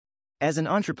As an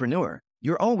entrepreneur,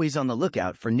 you're always on the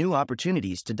lookout for new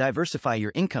opportunities to diversify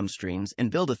your income streams and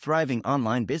build a thriving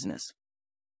online business.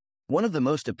 One of the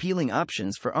most appealing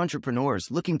options for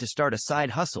entrepreneurs looking to start a side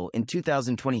hustle in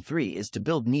 2023 is to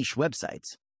build niche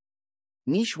websites.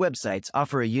 Niche websites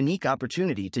offer a unique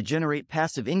opportunity to generate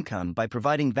passive income by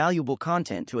providing valuable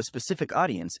content to a specific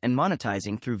audience and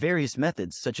monetizing through various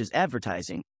methods such as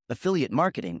advertising, affiliate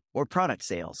marketing, or product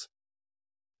sales.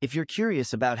 If you're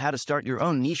curious about how to start your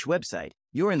own niche website,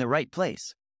 you're in the right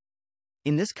place.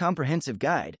 In this comprehensive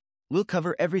guide, we'll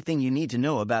cover everything you need to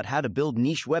know about how to build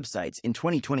niche websites in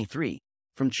 2023,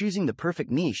 from choosing the perfect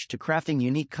niche to crafting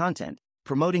unique content,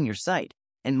 promoting your site,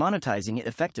 and monetizing it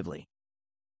effectively.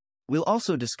 We'll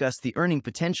also discuss the earning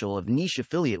potential of niche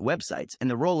affiliate websites and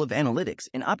the role of analytics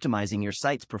in optimizing your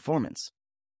site's performance.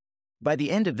 By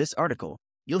the end of this article,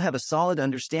 you'll have a solid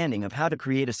understanding of how to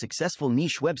create a successful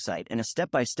niche website and a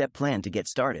step-by-step plan to get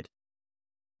started.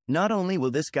 Not only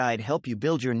will this guide help you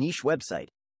build your niche website,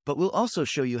 but we'll also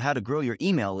show you how to grow your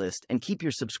email list and keep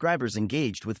your subscribers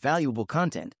engaged with valuable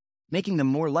content, making them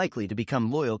more likely to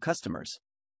become loyal customers.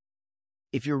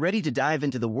 If you're ready to dive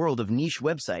into the world of niche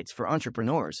websites for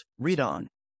entrepreneurs, read on.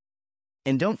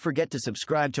 And don't forget to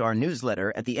subscribe to our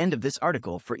newsletter at the end of this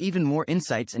article for even more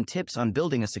insights and tips on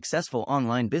building a successful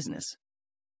online business.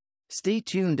 Stay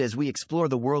tuned as we explore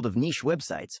the world of niche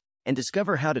websites and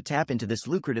discover how to tap into this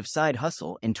lucrative side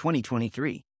hustle in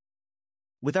 2023.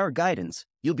 With our guidance,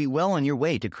 you'll be well on your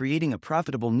way to creating a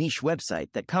profitable niche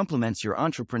website that complements your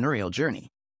entrepreneurial journey.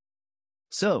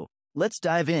 So, let's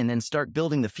dive in and start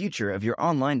building the future of your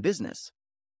online business.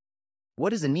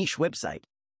 What is a niche website?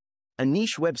 A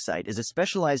niche website is a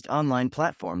specialized online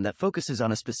platform that focuses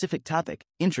on a specific topic,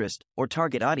 interest, or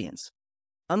target audience.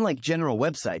 Unlike general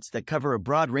websites that cover a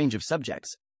broad range of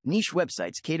subjects, niche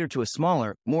websites cater to a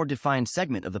smaller, more defined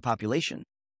segment of the population.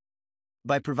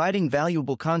 By providing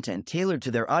valuable content tailored to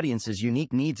their audience's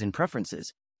unique needs and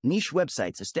preferences, niche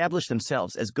websites establish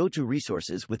themselves as go-to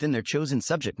resources within their chosen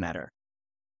subject matter.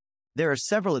 There are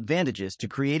several advantages to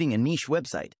creating a niche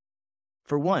website.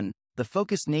 For one, the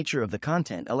focused nature of the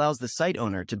content allows the site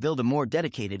owner to build a more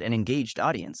dedicated and engaged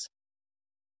audience.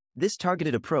 This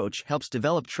targeted approach helps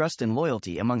develop trust and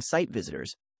loyalty among site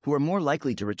visitors, who are more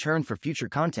likely to return for future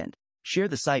content, share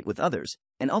the site with others,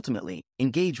 and ultimately,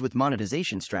 engage with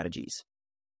monetization strategies.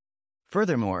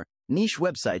 Furthermore, niche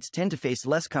websites tend to face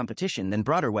less competition than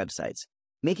broader websites,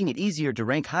 making it easier to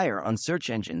rank higher on search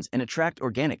engines and attract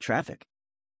organic traffic.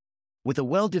 With a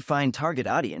well-defined target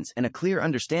audience and a clear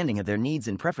understanding of their needs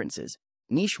and preferences,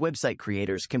 niche website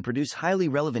creators can produce highly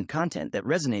relevant content that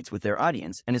resonates with their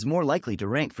audience and is more likely to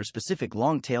rank for specific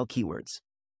long-tail keywords.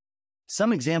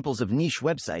 Some examples of niche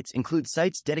websites include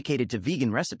sites dedicated to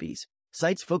vegan recipes,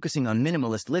 sites focusing on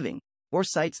minimalist living, or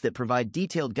sites that provide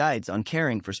detailed guides on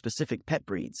caring for specific pet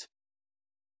breeds.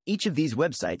 Each of these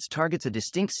websites targets a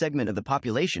distinct segment of the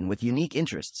population with unique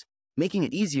interests, making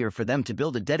it easier for them to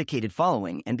build a dedicated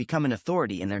following and become an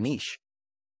authority in their niche.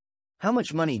 How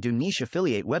much money do niche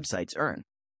affiliate websites earn?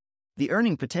 The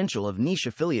earning potential of niche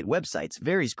affiliate websites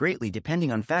varies greatly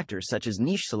depending on factors such as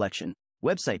niche selection,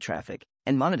 website traffic,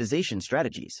 and monetization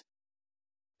strategies.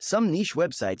 Some niche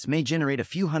websites may generate a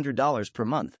few $100s per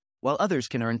month, while others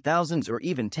can earn thousands or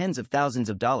even tens of thousands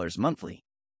of dollars monthly.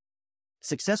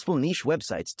 Successful niche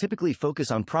websites typically focus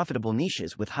on profitable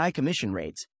niches with high commission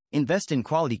rates, invest in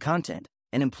quality content,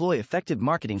 and employ effective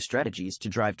marketing strategies to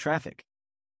drive traffic.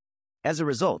 As a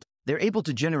result, they're able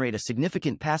to generate a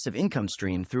significant passive income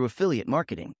stream through affiliate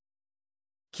marketing.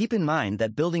 Keep in mind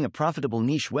that building a profitable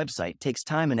niche website takes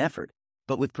time and effort,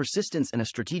 but with persistence and a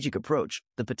strategic approach,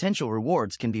 the potential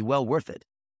rewards can be well worth it.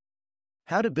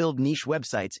 How to build niche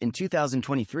websites in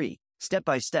 2023, step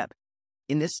by step.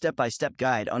 In this step-by-step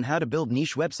guide on how to build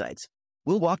niche websites,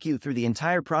 we'll walk you through the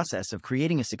entire process of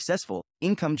creating a successful,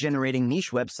 income-generating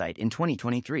niche website in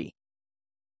 2023.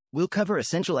 We'll cover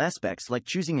essential aspects like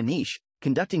choosing a niche,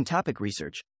 conducting topic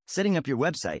research, setting up your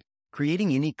website,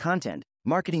 creating unique content,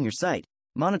 marketing your site,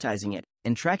 monetizing it,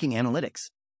 and tracking analytics.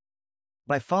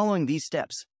 By following these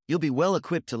steps, you'll be well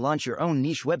equipped to launch your own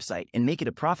niche website and make it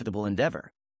a profitable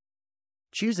endeavor.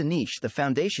 Choose a niche. The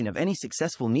foundation of any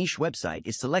successful niche website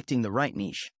is selecting the right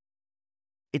niche.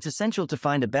 It's essential to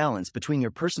find a balance between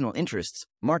your personal interests,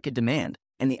 market demand,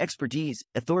 and the expertise,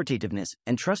 authoritativeness,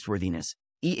 and trustworthiness,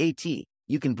 EAT,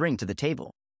 you can bring to the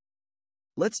table.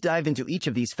 Let's dive into each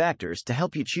of these factors to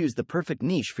help you choose the perfect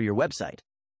niche for your website.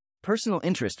 Personal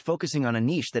interest. Focusing on a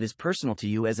niche that is personal to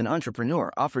you as an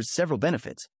entrepreneur offers several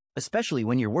benefits, especially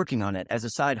when you're working on it as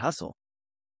a side hustle.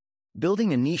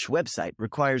 Building a niche website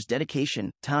requires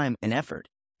dedication, time, and effort,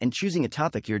 and choosing a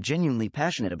topic you're genuinely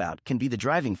passionate about can be the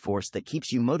driving force that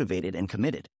keeps you motivated and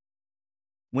committed.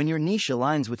 When your niche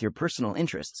aligns with your personal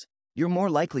interests, you're more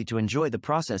likely to enjoy the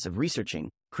process of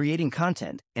researching, creating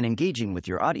content, and engaging with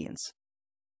your audience.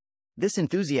 This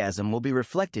enthusiasm will be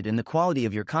reflected in the quality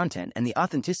of your content and the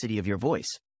authenticity of your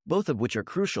voice, both of which are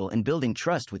crucial in building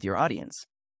trust with your audience.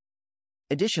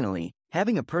 Additionally,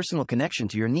 having a personal connection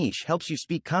to your niche helps you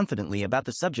speak confidently about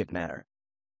the subject matter.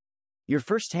 Your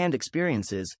first-hand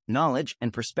experiences, knowledge,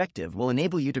 and perspective will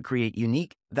enable you to create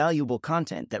unique, valuable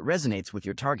content that resonates with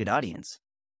your target audience.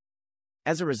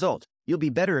 As a result, you'll be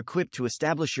better equipped to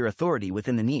establish your authority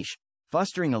within the niche,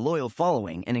 fostering a loyal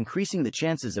following and increasing the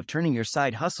chances of turning your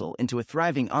side hustle into a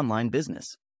thriving online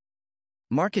business.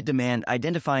 Market demand.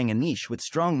 Identifying a niche with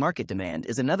strong market demand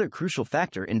is another crucial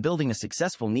factor in building a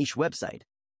successful niche website.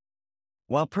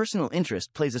 While personal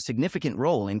interest plays a significant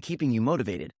role in keeping you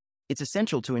motivated, it's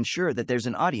essential to ensure that there's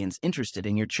an audience interested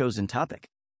in your chosen topic.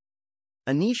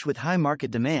 A niche with high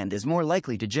market demand is more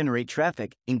likely to generate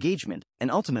traffic, engagement, and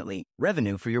ultimately,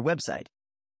 revenue for your website.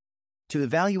 To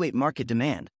evaluate market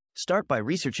demand, start by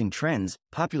researching trends,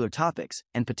 popular topics,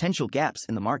 and potential gaps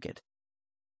in the market.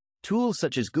 Tools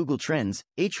such as Google Trends,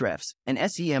 Ahrefs, and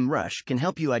SEMrush can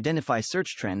help you identify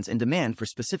search trends and demand for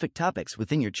specific topics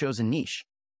within your chosen niche.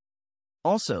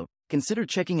 Also, consider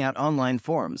checking out online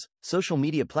forums, social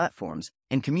media platforms,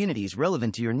 and communities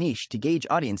relevant to your niche to gauge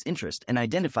audience interest and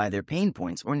identify their pain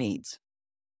points or needs.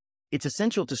 It's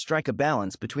essential to strike a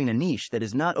balance between a niche that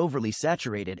is not overly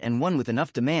saturated and one with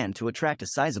enough demand to attract a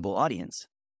sizable audience.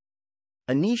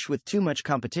 A niche with too much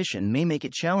competition may make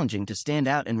it challenging to stand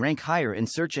out and rank higher in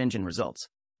search engine results,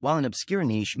 while an obscure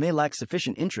niche may lack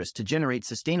sufficient interest to generate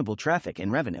sustainable traffic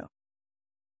and revenue.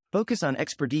 Focus on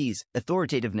expertise,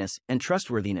 authoritativeness, and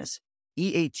trustworthiness,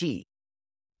 EAT.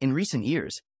 In recent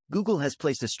years, Google has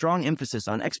placed a strong emphasis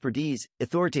on expertise,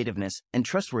 authoritativeness, and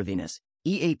trustworthiness,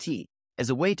 EAT, as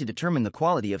a way to determine the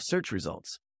quality of search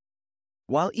results.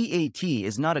 While EAT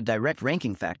is not a direct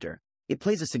ranking factor, it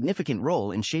plays a significant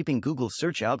role in shaping Google's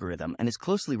search algorithm and is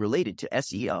closely related to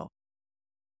SEO.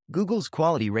 Google's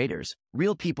quality raters,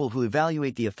 real people who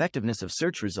evaluate the effectiveness of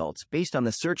search results based on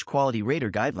the Search Quality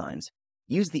Rater guidelines,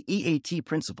 use the EAT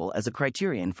principle as a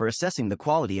criterion for assessing the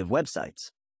quality of websites.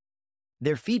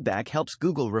 Their feedback helps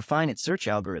Google refine its search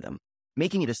algorithm,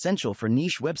 making it essential for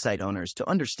niche website owners to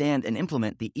understand and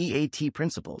implement the EAT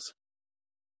principles.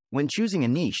 When choosing a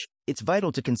niche, it's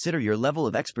vital to consider your level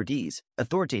of expertise,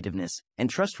 authoritativeness, and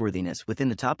trustworthiness within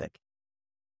the topic.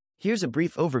 Here's a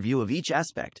brief overview of each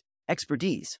aspect.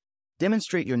 Expertise.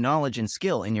 Demonstrate your knowledge and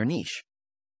skill in your niche.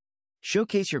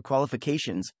 Showcase your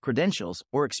qualifications, credentials,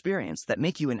 or experience that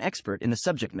make you an expert in the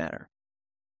subject matter.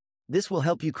 This will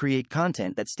help you create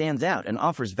content that stands out and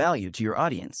offers value to your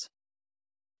audience.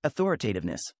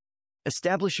 Authoritativeness.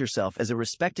 Establish yourself as a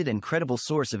respected and credible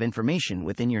source of information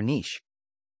within your niche.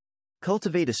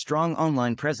 Cultivate a strong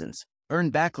online presence,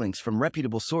 earn backlinks from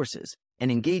reputable sources,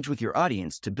 and engage with your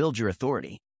audience to build your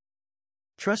authority.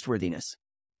 Trustworthiness.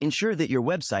 Ensure that your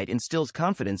website instills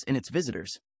confidence in its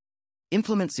visitors.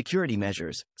 Implement security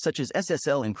measures, such as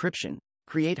SSL encryption,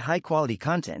 create high-quality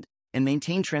content, and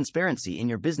maintain transparency in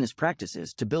your business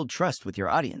practices to build trust with your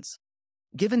audience.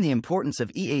 Given the importance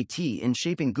of EAT in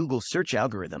shaping Google's search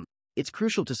algorithm, it's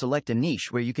crucial to select a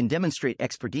niche where you can demonstrate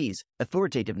expertise,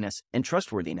 authoritativeness, and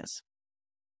trustworthiness.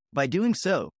 By doing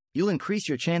so, you'll increase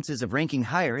your chances of ranking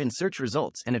higher in search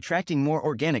results and attracting more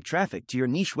organic traffic to your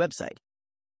niche website.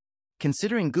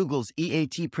 Considering Google's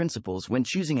EAT principles when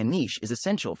choosing a niche is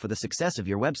essential for the success of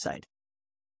your website.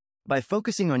 By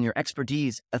focusing on your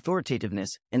expertise, authoritativeness,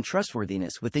 and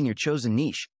trustworthiness within your chosen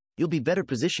niche, you'll be better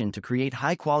positioned to create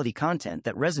high-quality content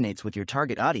that resonates with your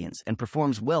target audience and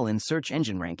performs well in search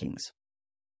engine rankings.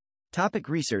 Topic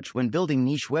research. When building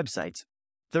niche websites,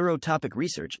 thorough topic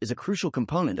research is a crucial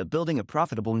component of building a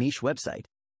profitable niche website.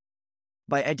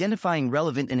 By identifying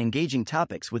relevant and engaging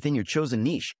topics within your chosen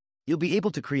niche, you'll be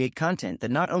able to create content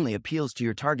that not only appeals to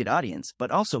your target audience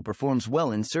but also performs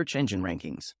well in search engine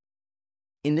rankings.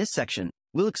 In this section,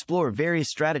 we'll explore various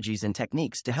strategies and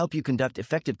techniques to help you conduct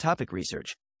effective topic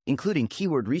research, including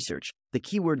keyword research, the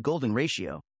keyword golden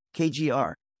ratio,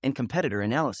 KGR, and competitor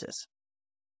analysis.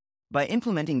 By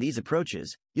implementing these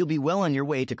approaches, you'll be well on your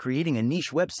way to creating a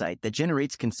niche website that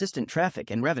generates consistent traffic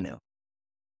and revenue.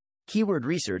 Keyword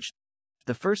research.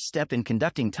 The first step in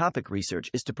conducting topic research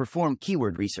is to perform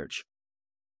keyword research.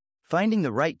 Finding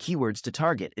the right keywords to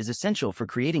target is essential for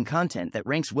creating content that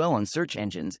ranks well on search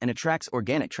engines and attracts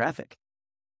organic traffic.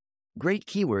 Great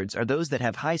keywords are those that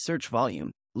have high search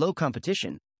volume, low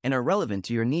competition, and are relevant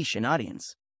to your niche and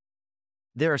audience.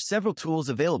 There are several tools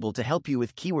available to help you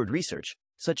with keyword research,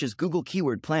 such as Google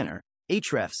Keyword Planner,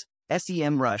 Ahrefs,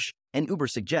 SEMrush, and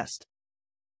Ubersuggest.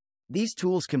 These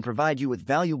tools can provide you with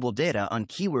valuable data on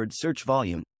keyword search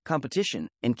volume, competition,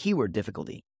 and keyword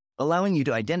difficulty, allowing you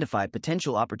to identify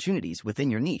potential opportunities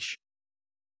within your niche.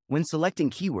 When selecting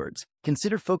keywords,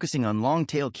 consider focusing on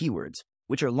long-tail keywords,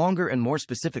 which are longer and more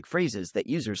specific phrases that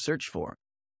users search for.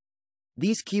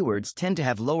 These keywords tend to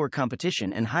have lower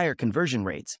competition and higher conversion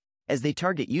rates, as they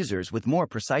target users with more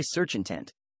precise search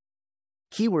intent.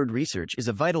 Keyword research is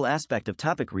a vital aspect of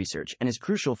topic research and is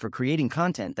crucial for creating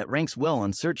content that ranks well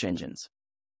on search engines.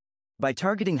 By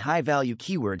targeting high-value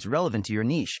keywords relevant to your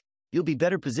niche, you'll be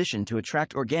better positioned to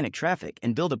attract organic traffic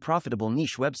and build a profitable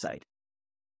niche website.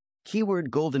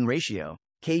 Keyword Golden Ratio,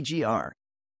 KGR.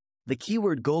 The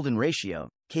Keyword Golden Ratio,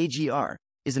 KGR,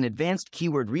 is an advanced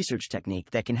keyword research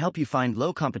technique that can help you find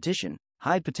low-competition,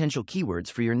 high-potential keywords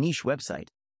for your niche website.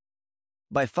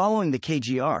 By following the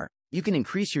KGR, you can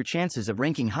increase your chances of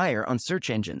ranking higher on search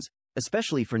engines,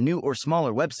 especially for new or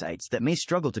smaller websites that may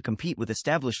struggle to compete with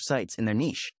established sites in their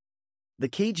niche. The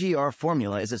KGR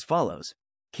formula is as follows.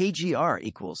 KGR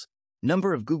equals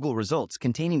number of Google results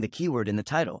containing the keyword in the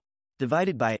title,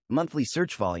 divided by monthly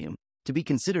search volume. To be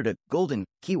considered a golden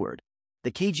keyword,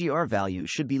 the KGR value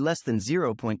should be less than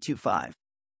 0.25.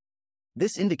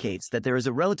 This indicates that there is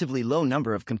a relatively low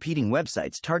number of competing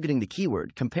websites targeting the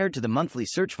keyword compared to the monthly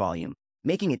search volume,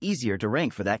 making it easier to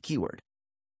rank for that keyword.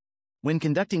 When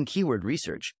conducting keyword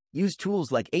research, use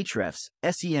tools like Ahrefs,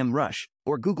 SEMrush,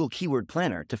 or Google Keyword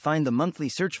Planner to find the monthly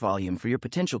search volume for your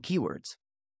potential keywords.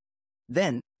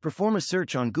 Then, perform a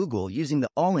search on Google using the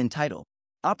all-in title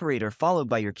operator followed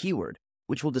by your keyword,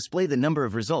 which will display the number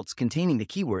of results containing the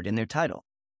keyword in their title.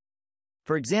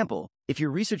 For example, if you're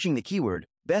researching the keyword,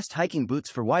 best hiking boots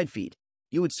for wide feet,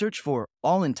 you would search for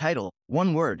all-in title,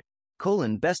 one word,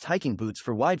 best hiking boots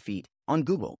for wide feet, on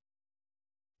Google.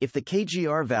 If the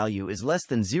KGR value is less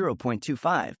than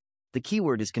 0.25, the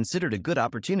keyword is considered a good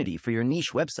opportunity for your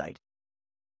niche website.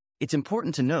 It's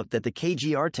important to note that the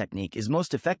KGR technique is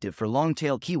most effective for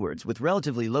long-tail keywords with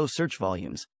relatively low search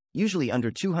volumes, usually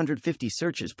under 250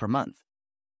 searches per month.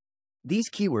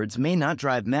 These keywords may not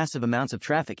drive massive amounts of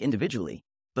traffic individually,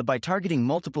 but by targeting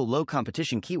multiple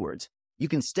low-competition keywords, you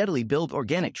can steadily build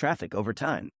organic traffic over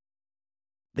time.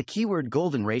 The Keyword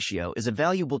Golden Ratio is a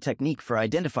valuable technique for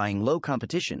identifying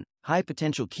low-competition,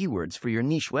 high-potential keywords for your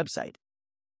niche website.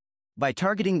 By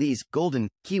targeting these golden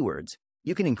keywords,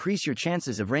 you can increase your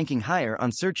chances of ranking higher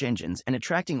on search engines and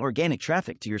attracting organic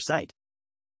traffic to your site.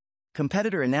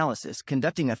 Competitor analysis.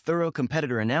 Conducting a thorough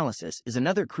competitor analysis is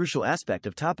another crucial aspect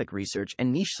of topic research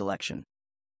and niche selection.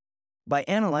 By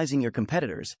analyzing your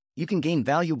competitors, you can gain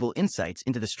valuable insights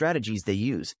into the strategies they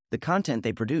use, the content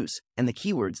they produce, and the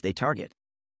keywords they target.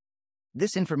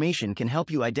 This information can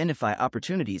help you identify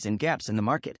opportunities and gaps in the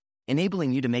market,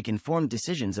 enabling you to make informed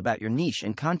decisions about your niche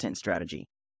and content strategy.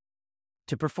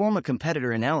 To perform a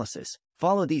competitor analysis,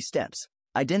 follow these steps.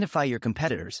 Identify your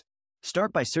competitors.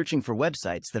 Start by searching for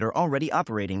websites that are already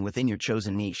operating within your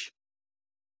chosen niche.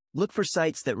 Look for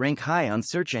sites that rank high on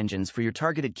search engines for your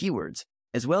targeted keywords,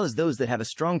 as well as those that have a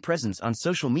strong presence on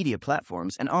social media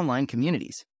platforms and online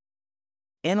communities.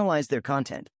 Analyze their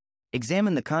content.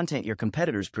 Examine the content your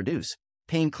competitors produce,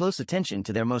 paying close attention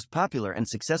to their most popular and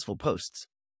successful posts.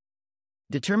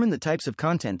 Determine the types of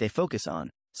content they focus on,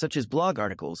 such as blog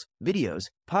articles, videos,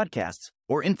 podcasts,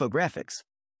 or infographics.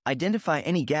 Identify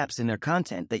any gaps in their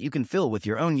content that you can fill with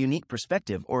your own unique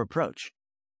perspective or approach.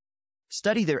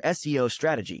 Study their SEO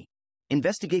strategy.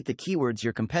 Investigate the keywords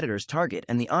your competitors target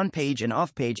and the on-page and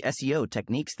off-page SEO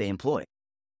techniques they employ.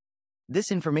 This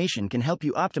information can help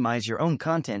you optimize your own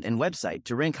content and website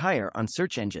to rank higher on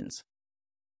search engines.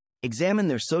 Examine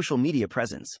their social media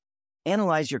presence.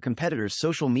 Analyze your competitors'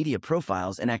 social media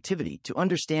profiles and activity to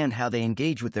understand how they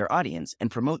engage with their audience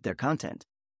and promote their content.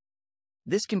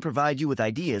 This can provide you with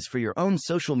ideas for your own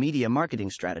social media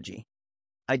marketing strategy.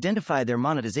 Identify their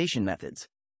monetization methods.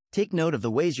 Take note of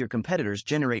the ways your competitors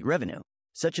generate revenue,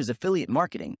 such as affiliate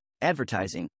marketing,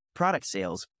 advertising, product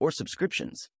sales, or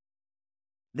subscriptions.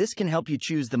 This can help you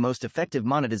choose the most effective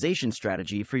monetization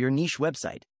strategy for your niche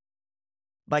website.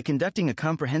 By conducting a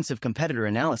comprehensive competitor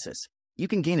analysis, you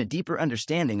can gain a deeper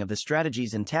understanding of the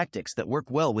strategies and tactics that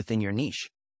work well within your niche.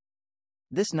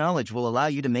 This knowledge will allow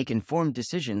you to make informed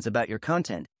decisions about your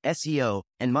content, SEO,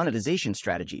 and monetization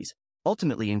strategies,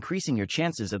 ultimately increasing your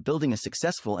chances of building a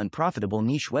successful and profitable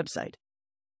niche website.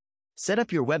 Set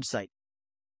up your website.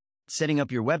 Setting up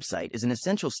your website is an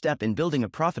essential step in building a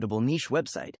profitable niche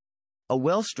website. A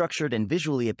well-structured and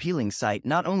visually appealing site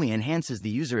not only enhances the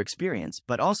user experience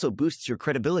but also boosts your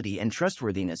credibility and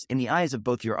trustworthiness in the eyes of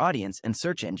both your audience and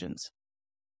search engines.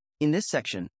 In this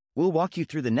section, we'll walk you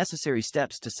through the necessary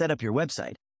steps to set up your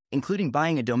website, including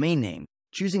buying a domain name,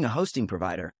 choosing a hosting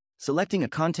provider, selecting a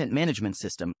content management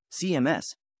system, CMS,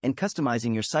 and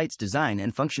customizing your site's design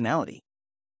and functionality.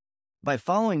 By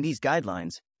following these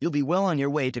guidelines, you'll be well on your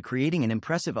way to creating an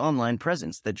impressive online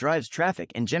presence that drives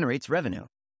traffic and generates revenue.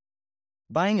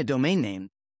 Buying a domain name.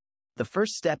 The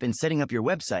first step in setting up your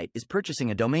website is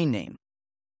purchasing a domain name.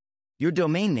 Your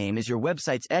domain name is your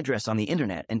website's address on the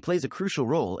internet and plays a crucial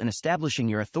role in establishing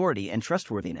your authority and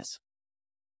trustworthiness.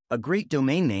 A great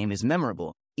domain name is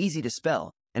memorable, easy to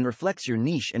spell, and reflects your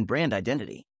niche and brand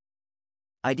identity.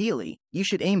 Ideally, you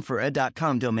should aim for a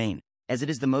 .com domain, as it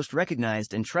is the most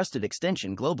recognized and trusted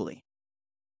extension globally.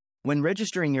 When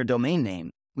registering your domain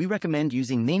name, we recommend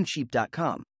using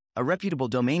Namecheap.com, a reputable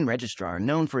domain registrar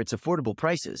known for its affordable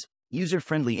prices,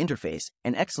 user-friendly interface,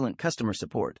 and excellent customer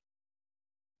support.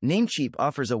 Namecheap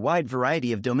offers a wide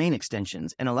variety of domain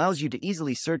extensions and allows you to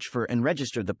easily search for and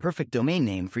register the perfect domain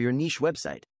name for your niche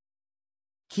website.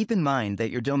 Keep in mind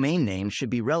that your domain name should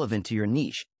be relevant to your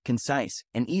niche, concise,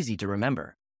 and easy to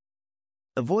remember.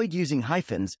 Avoid using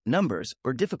hyphens, numbers,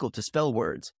 or difficult-to-spell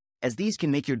words, as these can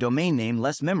make your domain name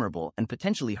less memorable and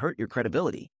potentially hurt your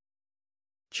credibility.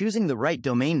 Choosing the right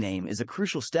domain name is a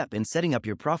crucial step in setting up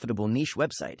your profitable niche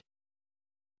website.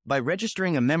 By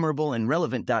registering a memorable and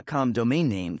relevant .com domain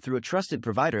name through a trusted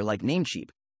provider like Namecheap,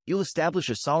 you'll establish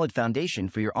a solid foundation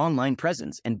for your online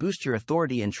presence and boost your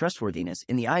authority and trustworthiness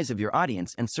in the eyes of your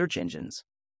audience and search engines.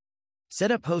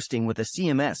 Set up hosting with a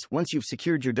CMS. Once you've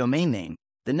secured your domain name,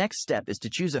 the next step is to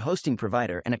choose a hosting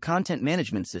provider and a content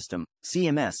management system,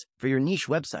 CMS, for your niche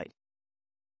website.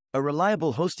 A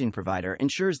reliable hosting provider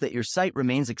ensures that your site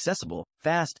remains accessible,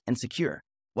 fast, and secure,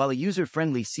 while a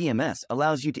user-friendly CMS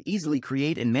allows you to easily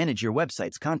create and manage your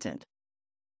website's content.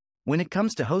 When it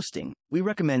comes to hosting, we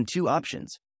recommend two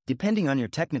options, depending on your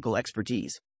technical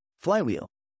expertise. Flywheel.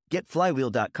 Get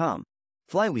Flywheel.com.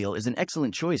 Flywheel is an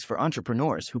excellent choice for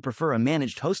entrepreneurs who prefer a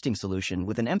managed hosting solution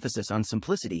with an emphasis on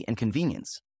simplicity and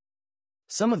convenience.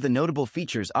 Some of the notable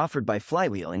features offered by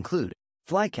Flywheel include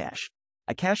FlyCache,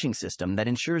 a caching system that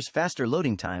ensures faster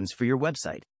loading times for your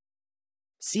website.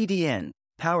 CDN,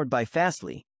 powered by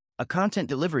Fastly, a content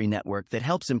delivery network that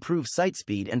helps improve site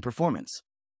speed and performance.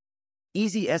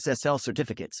 Easy SSL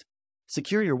certificates.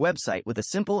 Secure your website with a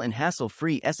simple and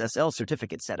hassle-free SSL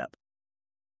certificate setup.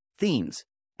 Themes.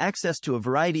 Access to a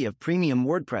variety of premium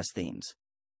WordPress themes.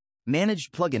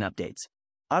 Managed plugin updates.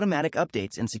 Automatic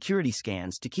updates and security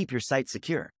scans to keep your site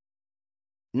secure.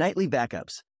 Nightly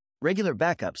backups. Regular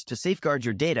backups to safeguard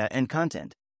your data and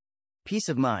content. Peace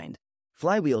of mind.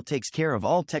 Flywheel takes care of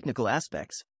all technical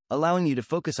aspects, allowing you to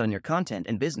focus on your content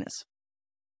and business.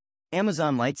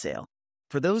 Amazon Lightsail.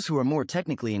 For those who are more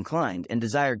technically inclined and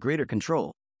desire greater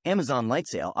control, Amazon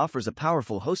Lightsail offers a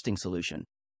powerful hosting solution.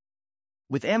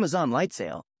 With Amazon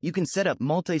Lightsail, you can set up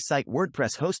multi-site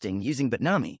WordPress hosting using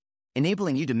Bitnami,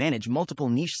 enabling you to manage multiple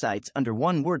niche sites under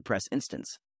one WordPress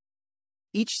instance.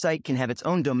 Each site can have its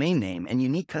own domain name and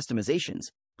unique customizations,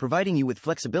 providing you with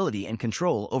flexibility and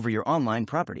control over your online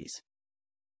properties.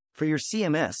 For your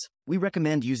CMS, we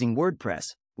recommend using WordPress,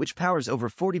 which powers over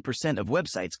 40% of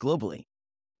websites globally.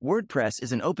 WordPress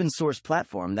is an open-source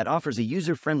platform that offers a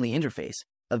user-friendly interface,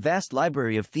 a vast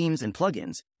library of themes and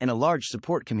plugins, and a large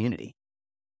support community.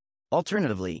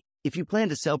 Alternatively, if you plan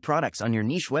to sell products on your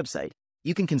niche website,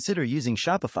 you can consider using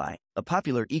Shopify, a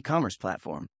popular e-commerce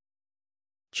platform.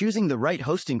 Choosing the right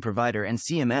hosting provider and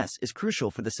CMS is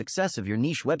crucial for the success of your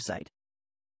niche website.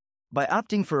 By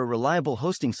opting for a reliable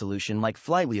hosting solution like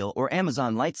Flywheel or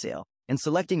Amazon Lightsail, and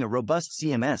selecting a robust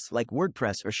CMS like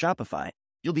WordPress or Shopify,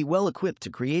 you'll be well equipped to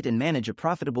create and manage a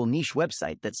profitable niche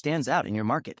website that stands out in your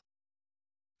market.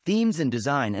 Themes and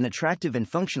design. An attractive and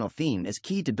functional theme is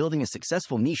key to building a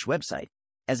successful niche website,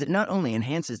 as it not only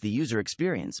enhances the user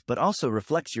experience but also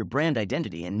reflects your brand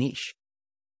identity and niche.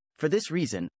 For this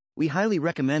reason, we highly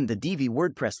recommend the Divi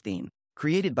WordPress theme,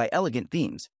 created by Elegant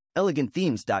Themes,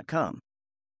 elegantthemes.com.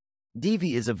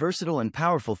 Divi is a versatile and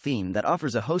powerful theme that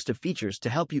offers a host of features to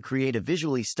help you create a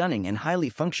visually stunning and highly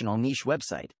functional niche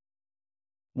website.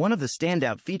 One of the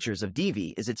standout features of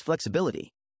Divi is its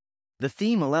flexibility. The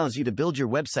theme allows you to build your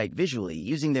website visually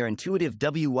using their intuitive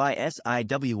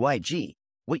WYSIWYG,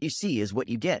 what you see is what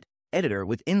you get, editor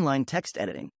with inline text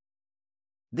editing.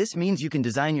 This means you can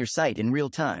design your site in real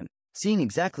time, seeing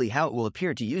exactly how it will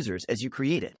appear to users as you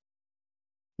create it.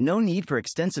 No need for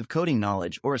extensive coding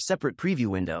knowledge or a separate preview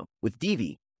window. With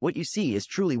Divi, what you see is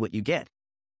truly what you get.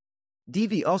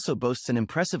 Divi also boasts an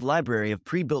impressive library of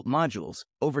pre-built modules,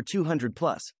 over 200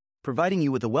 plus, providing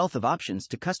you with a wealth of options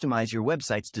to customize your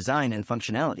website's design and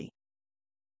functionality.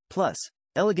 Plus,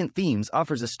 Elegant Themes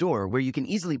offers a store where you can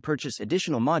easily purchase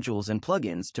additional modules and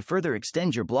plugins to further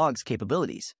extend your blog's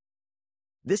capabilities.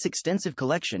 This extensive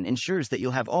collection ensures that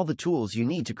you'll have all the tools you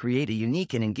need to create a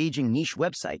unique and engaging niche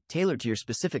website tailored to your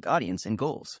specific audience and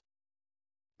goals.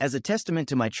 As a testament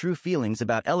to my true feelings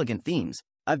about Elegant Themes,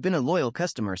 I've been a loyal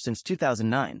customer since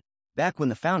 2009, back when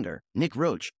the founder, Nick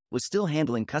Roach, was still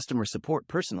handling customer support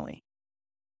personally.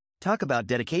 Talk about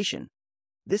dedication.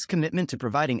 This commitment to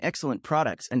providing excellent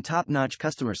products and top-notch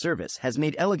customer service has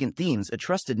made Elegant Themes a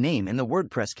trusted name in the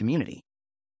WordPress community.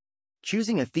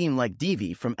 Choosing a theme like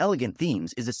Divi from Elegant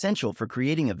Themes is essential for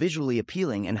creating a visually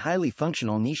appealing and highly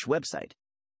functional niche website.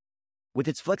 With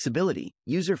its flexibility,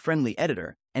 user-friendly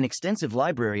editor, and extensive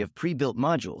library of pre-built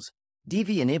modules,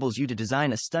 Divi enables you to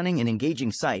design a stunning and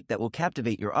engaging site that will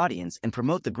captivate your audience and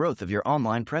promote the growth of your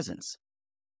online presence.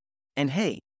 And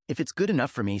hey, if it's good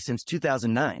enough for me since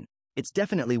 2009, it's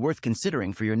definitely worth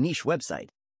considering for your niche website.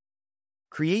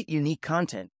 Create unique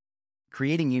content.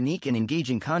 Creating unique and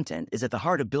engaging content is at the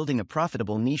heart of building a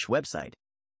profitable niche website.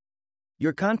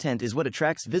 Your content is what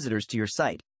attracts visitors to your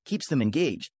site, keeps them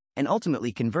engaged, and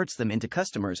ultimately converts them into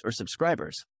customers or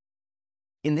subscribers.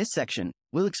 In this section,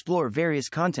 we'll explore various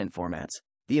content formats,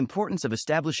 the importance of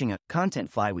establishing a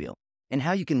content flywheel, and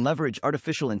how you can leverage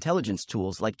artificial intelligence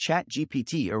tools like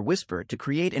ChatGPT or Whisper to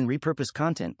create and repurpose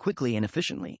content quickly and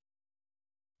efficiently.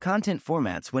 Content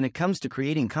formats. When it comes to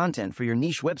creating content for your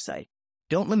niche website,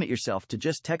 don't limit yourself to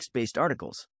just text-based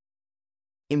articles.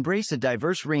 Embrace a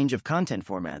diverse range of content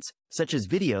formats, such as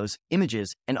videos,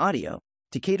 images, and audio,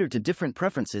 to cater to different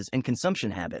preferences and consumption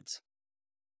habits.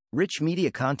 Rich media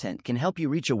content can help you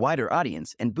reach a wider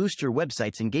audience and boost your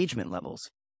website's engagement levels.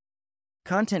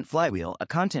 Content flywheel. A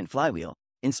content flywheel,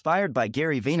 inspired by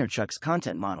Gary Vaynerchuk's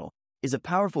content model, is a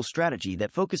powerful strategy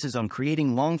that focuses on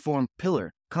creating long-form,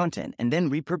 pillar content and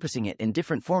then repurposing it in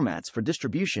different formats for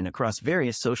distribution across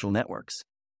various social networks.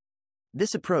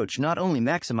 This approach not only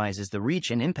maximizes the reach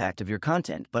and impact of your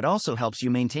content but also helps you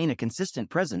maintain a consistent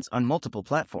presence on multiple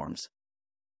platforms.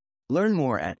 Learn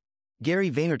more at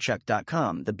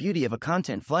GaryVaynerchuk.com. The beauty of a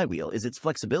content flywheel is its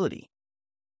flexibility.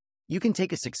 You can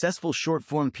take a successful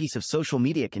short-form piece of social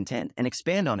media content and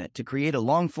expand on it to create a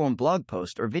long-form blog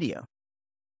post or video.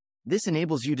 This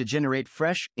enables you to generate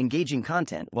fresh, engaging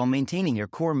content while maintaining your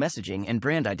core messaging and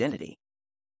brand identity.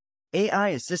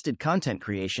 AI-assisted content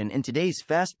creation. In today's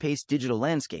fast-paced digital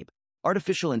landscape,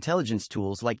 artificial intelligence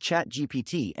tools like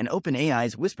ChatGPT and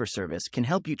OpenAI's Whisper service can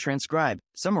help you transcribe,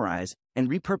 summarize, and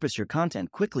repurpose your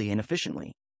content quickly and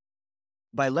efficiently.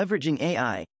 By leveraging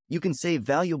AI, you can save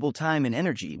valuable time and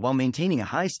energy while maintaining a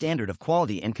high standard of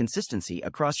quality and consistency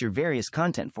across your various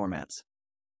content formats.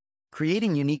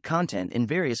 Creating unique content in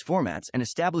various formats and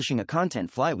establishing a content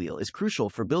flywheel is crucial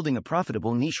for building a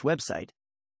profitable niche website.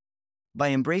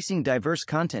 By embracing diverse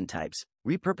content types,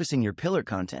 repurposing your pillar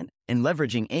content, and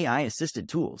leveraging AI-assisted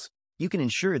tools, you can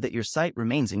ensure that your site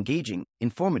remains engaging,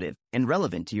 informative, and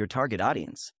relevant to your target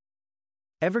audience.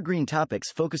 Evergreen topics.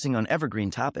 Focusing on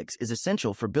evergreen topics is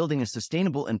essential for building a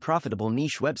sustainable and profitable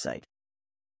niche website.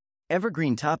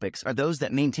 Evergreen topics are those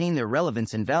that maintain their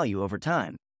relevance and value over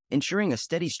time, ensuring a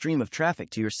steady stream of traffic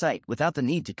to your site without the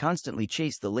need to constantly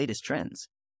chase the latest trends.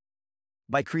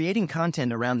 By creating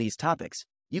content around these topics,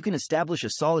 you can establish a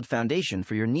solid foundation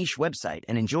for your niche website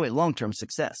and enjoy long-term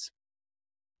success.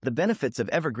 The benefits of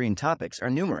evergreen topics are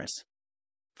numerous.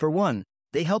 For one,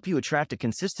 they help you attract a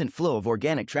consistent flow of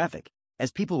organic traffic,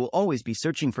 as people will always be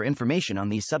searching for information on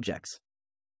these subjects.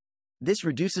 This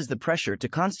reduces the pressure to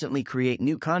constantly create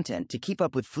new content to keep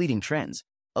up with fleeting trends,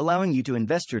 allowing you to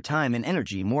invest your time and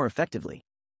energy more effectively.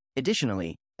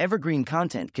 Additionally, evergreen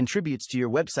content contributes to your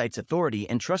website's authority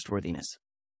and trustworthiness.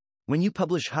 When you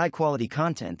publish high-quality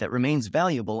content that remains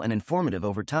valuable and informative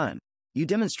over time, you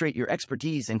demonstrate your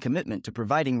expertise and commitment to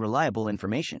providing reliable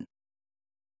information.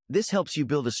 This helps you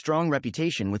build a strong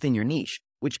reputation within your niche,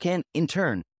 which can, in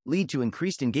turn, lead to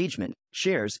increased engagement,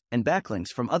 shares, and backlinks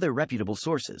from other reputable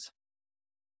sources.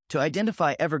 To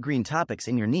identify evergreen topics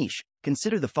in your niche,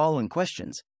 consider the following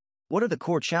questions. What are the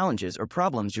core challenges or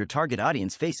problems your target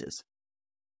audience faces?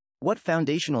 What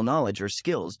foundational knowledge or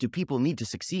skills do people need to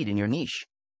succeed in your niche?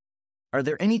 Are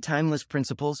there any timeless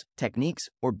principles, techniques,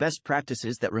 or best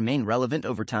practices that remain relevant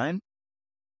over time?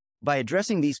 By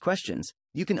addressing these questions,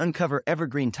 you can uncover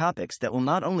evergreen topics that will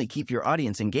not only keep your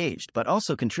audience engaged but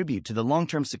also contribute to the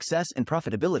long-term success and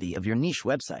profitability of your niche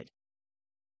website.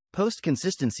 Post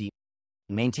consistency.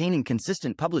 Maintaining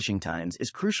consistent publishing times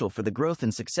is crucial for the growth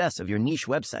and success of your niche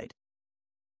website.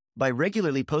 By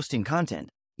regularly posting content,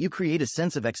 you create a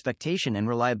sense of expectation and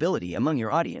reliability among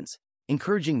your audience,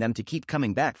 encouraging them to keep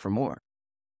coming back for more.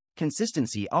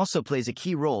 Consistency also plays a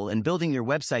key role in building your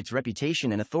website's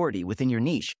reputation and authority within your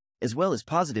niche, as well as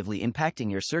positively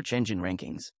impacting your search engine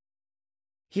rankings.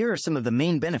 Here are some of the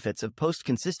main benefits of post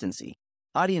consistency.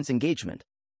 Audience engagement.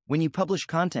 When you publish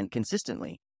content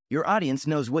consistently, your audience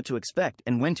knows what to expect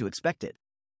and when to expect it.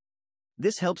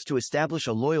 This helps to establish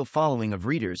a loyal following of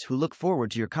readers who look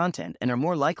forward to your content and are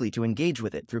more likely to engage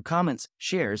with it through comments,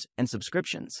 shares, and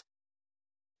subscriptions.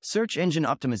 Search engine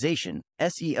optimization,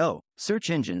 SEO. Search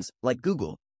engines, like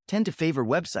Google, tend to favor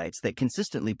websites that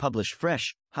consistently publish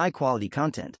fresh, high-quality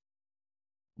content.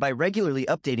 By regularly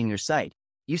updating your site,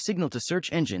 you signal to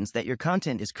search engines that your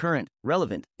content is current,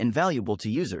 relevant, and valuable to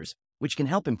users, which can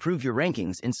help improve your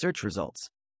rankings in search results.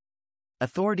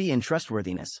 Authority and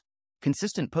trustworthiness.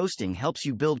 Consistent posting helps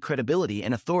you build credibility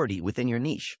and authority within your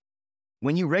niche.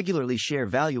 When you regularly share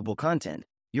valuable content,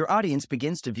 your audience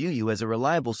begins to view you as a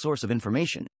reliable source of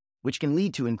information, which can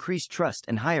lead to increased trust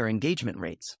and higher engagement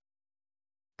rates.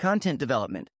 Content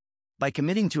development. By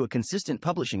committing to a consistent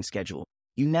publishing schedule,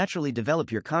 you naturally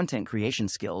develop your content creation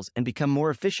skills and become more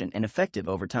efficient and effective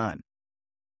over time.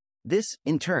 This,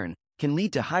 in turn, can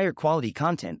lead to higher quality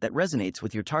content that resonates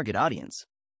with your target audience.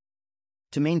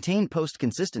 To maintain post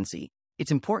consistency,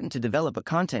 it's important to develop a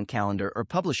content calendar or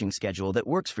publishing schedule that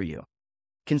works for you.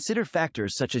 Consider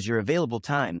factors such as your available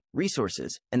time,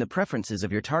 resources, and the preferences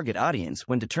of your target audience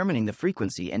when determining the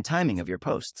frequency and timing of your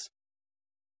posts.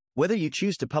 Whether you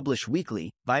choose to publish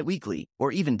weekly, bi-weekly,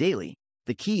 or even daily,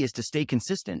 the key is to stay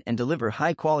consistent and deliver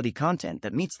high-quality content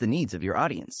that meets the needs of your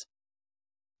audience.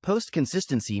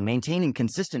 Post-consistency. Maintaining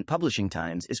consistent publishing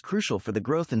times is crucial for the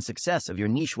growth and success of your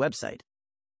niche website.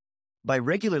 By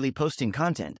regularly posting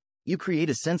content, you create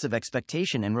a sense of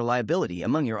expectation and reliability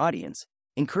among your audience,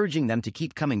 encouraging them to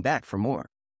keep coming back for more.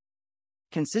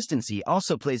 Consistency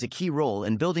also plays a key role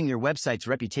in building your website's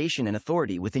reputation and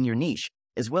authority within your niche,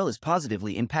 as well as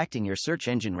positively impacting your search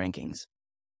engine rankings.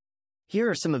 Here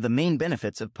are some of the main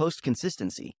benefits of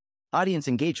post-consistency. Audience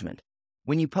engagement.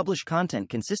 When you publish content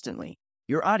consistently,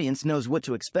 your audience knows what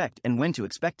to expect and when to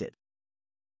expect it.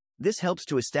 This helps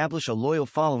to establish a loyal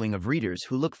following of readers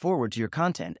who look forward to your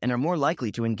content and are more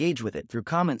likely to engage with it through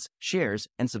comments, shares,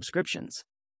 and subscriptions.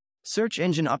 Search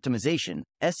engine optimization,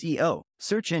 SEO.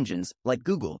 Search engines, like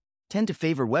Google, tend to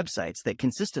favor websites that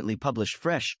consistently publish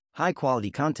fresh,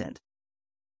 high-quality content.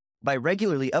 By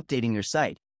regularly updating your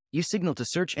site, you signal to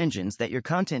search engines that your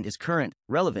content is current,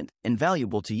 relevant, and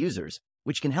valuable to users,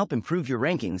 which can help improve your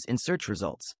rankings in search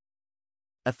results.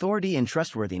 Authority and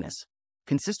trustworthiness.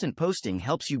 Consistent posting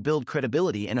helps you build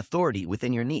credibility and authority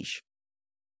within your niche.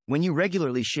 When you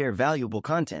regularly share valuable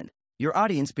content, your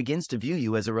audience begins to view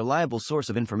you as a reliable source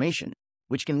of information,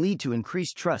 which can lead to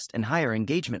increased trust and higher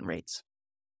engagement rates.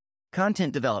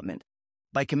 Content development.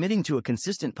 By committing to a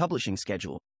consistent publishing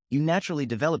schedule, you naturally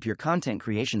develop your content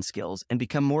creation skills and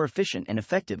become more efficient and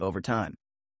effective over time.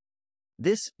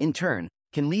 This, in turn,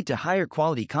 can lead to higher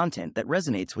quality content that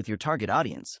resonates with your target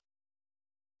audience.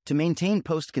 To maintain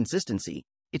post consistency,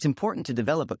 it's important to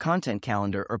develop a content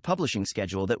calendar or publishing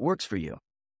schedule that works for you.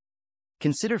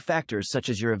 Consider factors such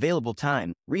as your available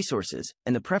time, resources,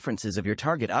 and the preferences of your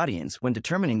target audience when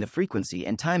determining the frequency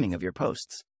and timing of your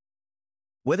posts.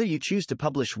 Whether you choose to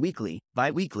publish weekly,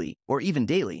 bi-weekly, or even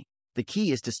daily, the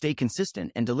key is to stay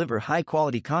consistent and deliver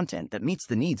high-quality content that meets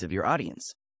the needs of your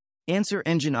audience. Answer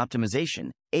engine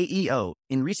optimization, AEO.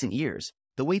 In recent years,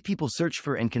 the way people search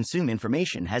for and consume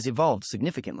information has evolved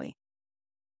significantly.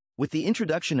 With the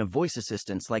introduction of voice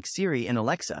assistants like Siri and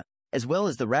Alexa, as well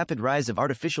as the rapid rise of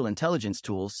artificial intelligence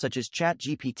tools such as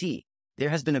ChatGPT, there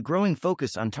has been a growing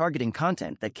focus on targeting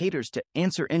content that caters to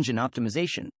answer engine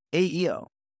optimization, AEO.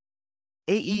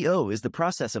 AEO is the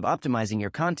process of optimizing your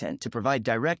content to provide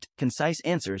direct, concise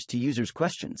answers to users'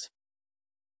 questions.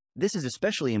 This is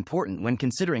especially important when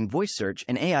considering voice search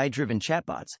and AI-driven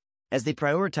chatbots, as they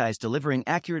prioritize delivering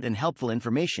accurate and helpful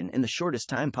information in the shortest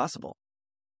time possible.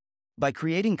 By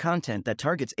creating content that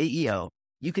targets AEO,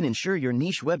 you can ensure your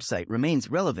niche website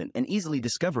remains relevant and easily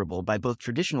discoverable by both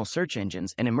traditional search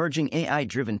engines and emerging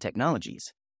AI-driven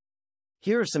technologies.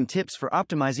 Here are some tips for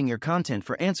optimizing your content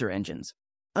for answer engines.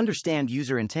 Understand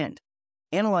user intent.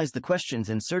 Analyze the questions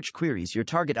and search queries your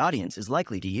target audience is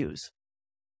likely to use.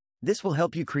 This will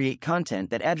help you create content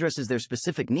that addresses their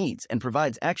specific needs and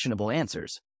provides actionable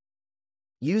answers.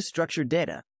 Use structured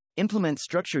data. Implement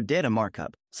structured data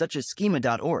markup, such as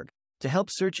schema.org, to help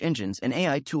search engines and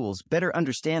AI tools better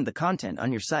understand the content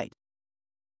on your site.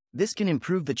 This can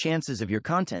improve the chances of your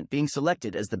content being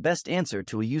selected as the best answer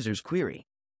to a user's query.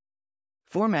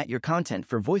 Format your content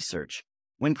for voice search.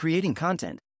 When creating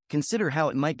content, consider how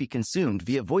it might be consumed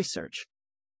via voice search.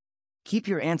 Keep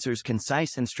your answers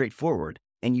concise and straightforward,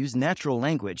 and use natural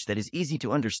language that is easy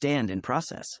to understand and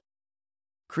process.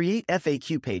 Create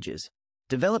FAQ pages.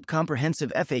 Develop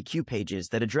comprehensive FAQ pages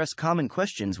that address common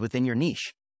questions within your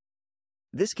niche.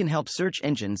 This can help search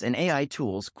engines and AI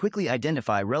tools quickly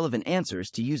identify relevant answers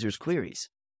to users' queries.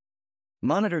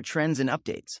 Monitor trends and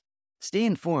updates. Stay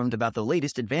informed about the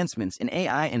latest advancements in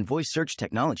AI and voice search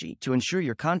technology to ensure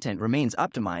your content remains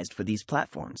optimized for these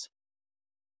platforms.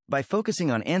 By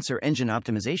focusing on answer engine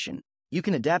optimization, you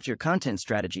can adapt your content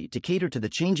strategy to cater to the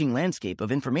changing landscape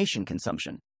of information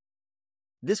consumption.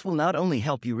 This will not only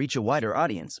help you reach a wider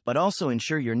audience, but also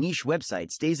ensure your niche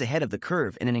website stays ahead of the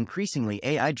curve in an increasingly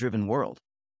AI-driven world.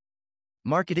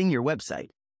 Marketing your website.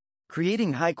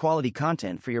 Creating high-quality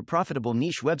content for your profitable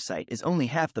niche website is only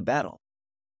half the battle.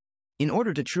 In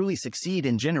order to truly succeed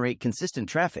and generate consistent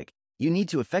traffic, you need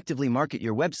to effectively market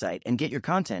your website and get your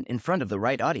content in front of the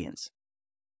right audience.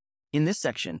 In this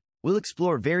section, we'll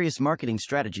explore various marketing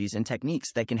strategies and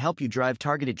techniques that can help you drive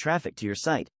targeted traffic to your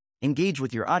site, engage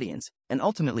with your audience, and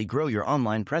ultimately grow your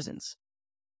online presence.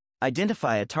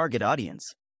 Identify a target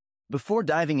audience. Before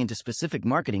diving into specific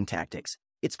marketing tactics,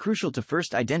 it's crucial to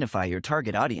first identify your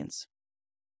target audience.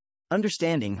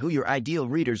 Understanding who your ideal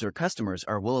readers or customers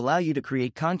are will allow you to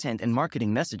create content and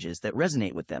marketing messages that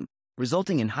resonate with them,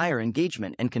 resulting in higher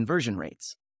engagement and conversion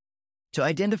rates. To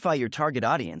identify your target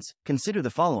audience, consider the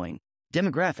following: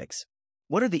 demographics.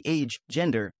 What are the age,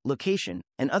 gender, location,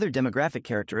 and other demographic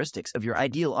characteristics of your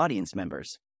ideal audience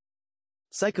members?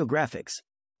 Psychographics.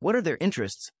 What are their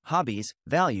interests, hobbies,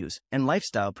 values, and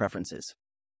lifestyle preferences?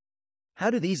 How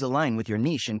do these align with your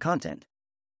niche and content?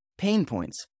 Pain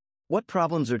points. What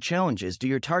problems or challenges do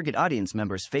your target audience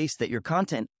members face that your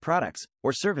content, products,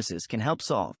 or services can help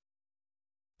solve?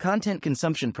 Content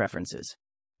consumption preferences.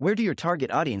 Where do your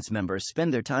target audience members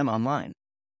spend their time online?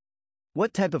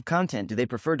 What type of content do they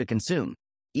prefer to consume,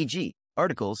 e.g.,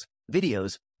 articles,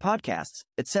 videos, podcasts,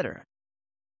 etc.?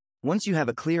 Once you have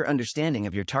a clear understanding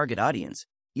of your target audience,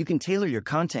 you can tailor your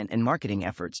content and marketing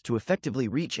efforts to effectively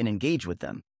reach and engage with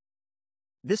them.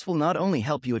 This will not only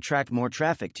help you attract more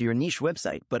traffic to your niche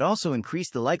website, but also increase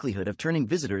the likelihood of turning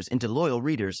visitors into loyal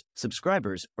readers,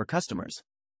 subscribers, or customers.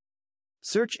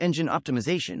 Search engine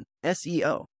optimization,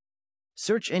 SEO.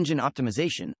 Search engine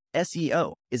optimization,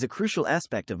 SEO, is a crucial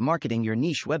aspect of marketing your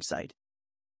niche website.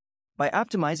 By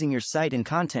optimizing your site and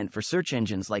content for search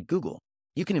engines like Google,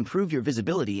 you can improve your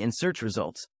visibility in search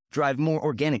results, drive more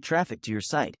organic traffic to your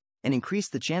site, and increase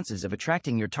the chances of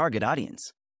attracting your target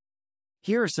audience.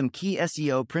 Here are some key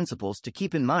SEO principles to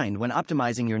keep in mind when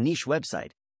optimizing your niche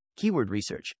website. Keyword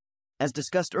research. As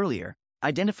discussed earlier,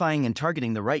 identifying and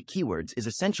targeting the right keywords is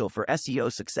essential for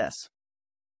SEO success.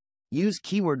 Use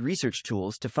keyword research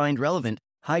tools to find relevant,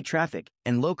 high traffic,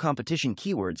 and low competition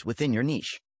keywords within your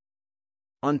niche.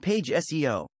 On-page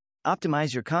SEO.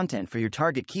 Optimize your content for your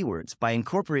target keywords by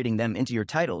incorporating them into your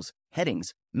titles,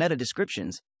 headings, meta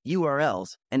descriptions,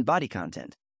 URLs, and body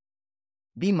content.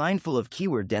 Be mindful of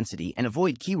keyword density and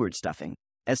avoid keyword stuffing,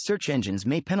 as search engines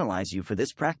may penalize you for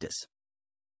this practice.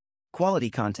 Quality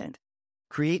content.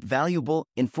 Create valuable,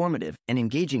 informative, and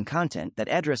engaging content that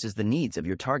addresses the needs of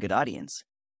your target audience.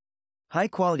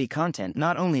 High-quality content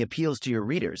not only appeals to your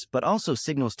readers but also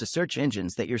signals to search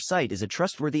engines that your site is a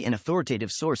trustworthy and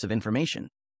authoritative source of information.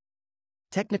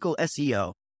 Technical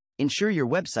SEO. Ensure your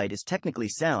website is technically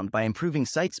sound by improving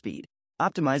site speed,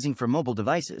 optimizing for mobile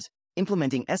devices,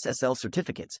 implementing SSL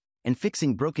certificates, and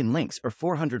fixing broken links or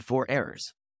 404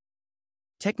 errors.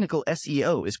 Technical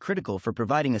SEO is critical for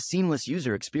providing a seamless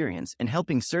user experience and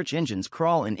helping search engines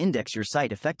crawl and index your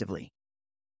site effectively.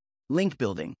 Link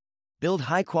building. Build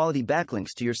high-quality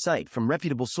backlinks to your site from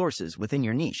reputable sources within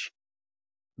your niche.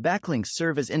 Backlinks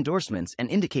serve as endorsements and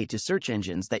indicate to search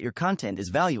engines that your content is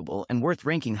valuable and worth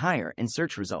ranking higher in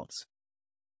search results.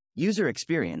 User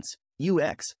experience,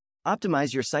 UX.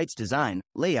 Optimize your site's design,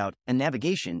 layout, and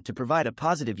navigation to provide a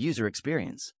positive user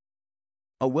experience.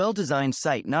 A well-designed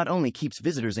site not only keeps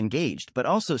visitors engaged but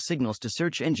also signals to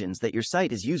search engines that your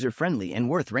site is user-friendly and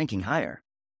worth ranking higher.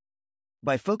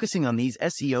 By focusing on these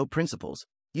SEO principles,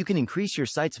 you can increase your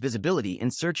site's visibility in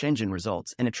search engine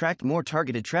results and attract more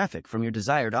targeted traffic from your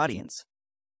desired audience.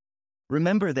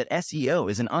 Remember that SEO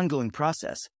is an ongoing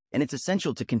process, and it's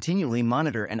essential to continually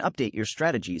monitor and update your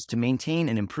strategies to maintain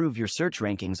and improve your search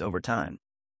rankings over time.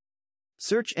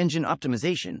 Search engine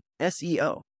optimization,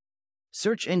 SEO.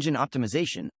 Search engine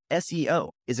optimization, SEO,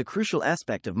 is a crucial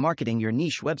aspect of marketing your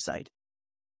niche website.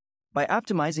 By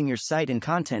optimizing your site and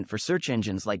content for search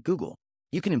engines like Google,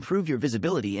 you can improve your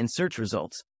visibility in search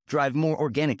results, drive more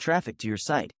organic traffic to your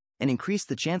site, and increase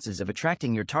the chances of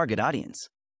attracting your target audience.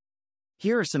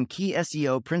 Here are some key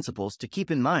SEO principles to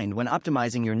keep in mind when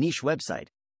optimizing your niche website.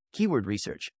 Keyword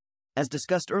research. As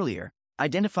discussed earlier,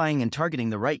 identifying and targeting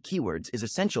the right keywords is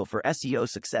essential for SEO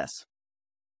success.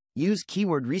 Use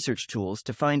keyword research tools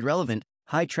to find relevant,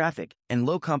 high traffic, and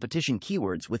low competition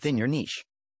keywords within your niche.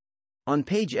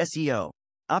 On-page SEO.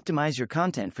 Optimize your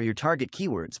content for your target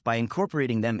keywords by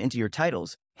incorporating them into your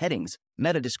titles, headings,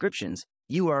 meta descriptions,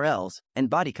 URLs, and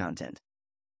body content.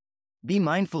 Be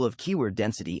mindful of keyword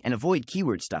density and avoid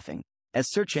keyword stuffing, as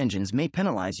search engines may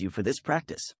penalize you for this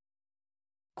practice.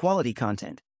 Quality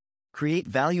content. Create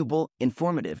valuable,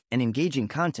 informative, and engaging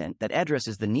content that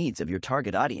addresses the needs of your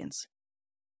target audience.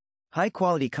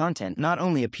 High-quality content not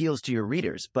only appeals to your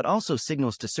readers but also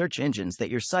signals to search engines that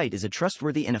your site is a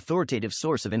trustworthy and authoritative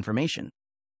source of information.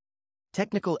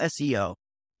 Technical SEO.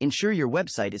 Ensure your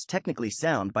website is technically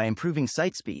sound by improving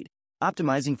site speed,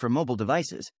 optimizing for mobile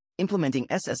devices, implementing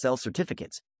SSL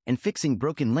certificates, and fixing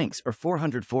broken links or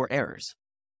 404 errors.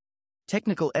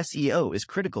 Technical SEO is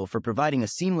critical for providing a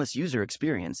seamless user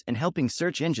experience and helping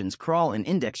search engines crawl and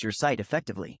index your site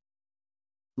effectively.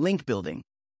 Link building.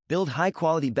 Build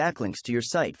high-quality backlinks to your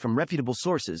site from reputable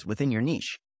sources within your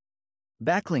niche.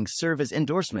 Backlinks serve as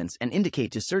endorsements and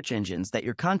indicate to search engines that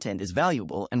your content is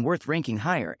valuable and worth ranking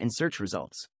higher in search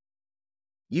results.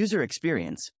 User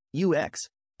experience, UX.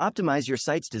 Optimize your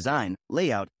site's design,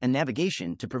 layout, and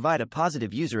navigation to provide a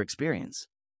positive user experience.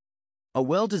 A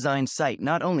well-designed site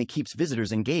not only keeps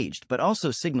visitors engaged but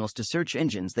also signals to search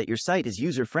engines that your site is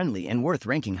user-friendly and worth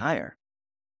ranking higher.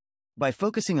 By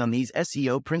focusing on these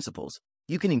SEO principles,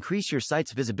 you can increase your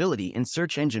site's visibility in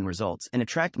search engine results and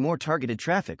attract more targeted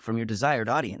traffic from your desired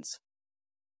audience.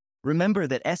 Remember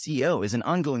that SEO is an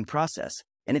ongoing process,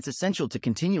 and it's essential to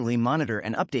continually monitor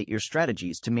and update your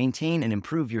strategies to maintain and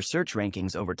improve your search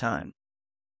rankings over time.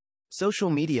 Social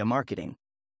media marketing.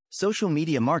 Social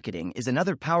media marketing is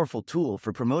another powerful tool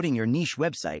for promoting your niche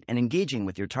website and engaging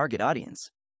with your target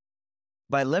audience.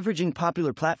 By leveraging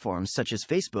popular platforms such as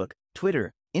Facebook,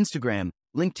 Twitter, Instagram,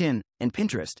 LinkedIn, and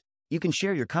Pinterest, you can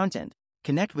share your content,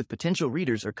 connect with potential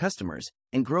readers or customers,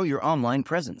 and grow your online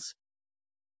presence.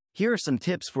 Here are some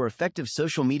tips for effective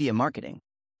social media marketing.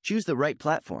 Choose the right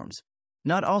platforms.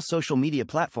 Not all social media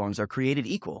platforms are created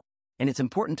equal, and it's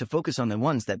important to focus on the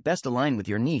ones that best align with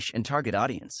your niche and target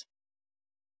audience.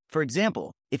 For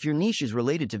example, if your niche is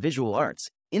related to visual arts,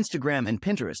 Instagram and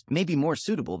Pinterest may be more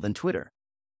suitable than Twitter.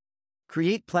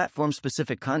 Create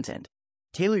platform-specific content.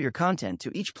 Tailor your content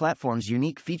to each platform's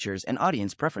unique features and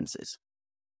audience preferences.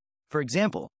 For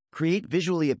example, create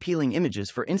visually appealing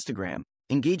images for Instagram,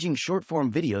 engaging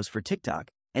short-form videos for TikTok,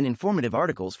 and informative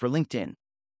articles for LinkedIn.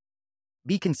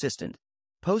 Be consistent.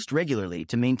 Post regularly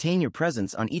to maintain your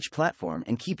presence on each platform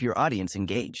and keep your audience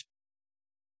engaged.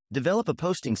 Develop a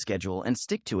posting schedule and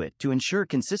stick to it to ensure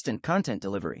consistent content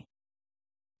delivery.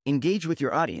 Engage with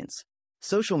your audience.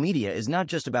 Social media is not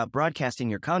just about broadcasting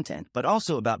your content but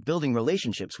also about building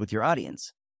relationships with your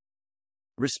audience.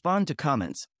 Respond to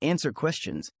comments, answer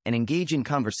questions, and engage in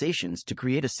conversations to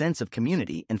create a sense of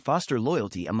community and foster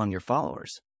loyalty among your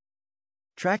followers.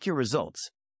 Track your results.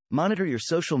 Monitor your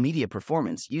social media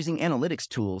performance using analytics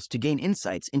tools to gain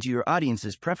insights into your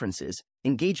audience's preferences,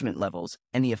 engagement levels,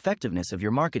 and the effectiveness of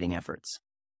your marketing efforts.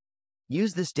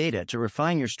 Use this data to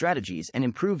refine your strategies and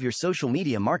improve your social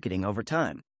media marketing over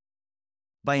time.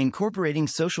 By incorporating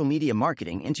social media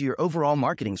marketing into your overall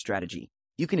marketing strategy,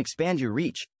 you can expand your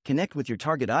reach, connect with your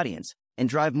target audience, and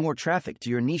drive more traffic to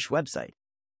your niche website.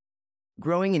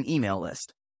 Growing an email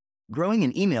list. Growing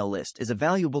an email list is a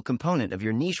valuable component of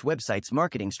your niche website's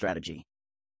marketing strategy.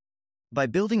 By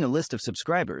building a list of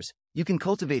subscribers, you can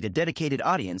cultivate a dedicated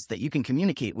audience that you can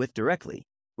communicate with directly,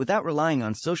 without relying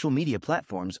on social media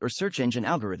platforms or search engine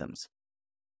algorithms.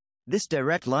 This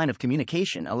direct line of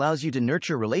communication allows you to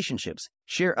nurture relationships,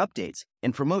 share updates,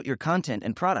 and promote your content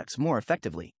and products more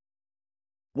effectively.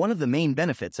 One of the main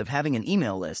benefits of having an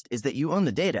email list is that you own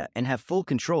the data and have full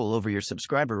control over your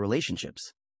subscriber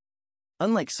relationships.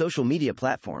 Unlike social media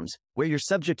platforms, where you're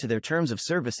subject to their terms of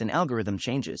service and algorithm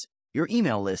changes, your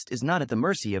email list is not at the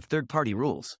mercy of third-party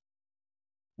rules.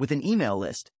 With an email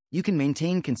list, you can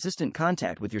maintain consistent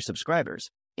contact with your subscribers,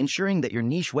 ensuring that your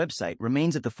niche website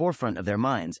remains at the forefront of their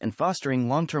minds and fostering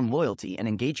long-term loyalty and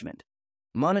engagement.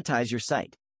 Monetize your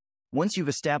site. Once you've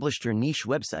established your niche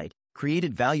website,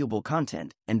 created valuable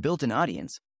content, and built an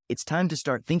audience, it's time to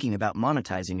start thinking about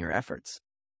monetizing your efforts.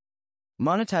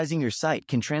 Monetizing your site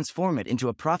can transform it into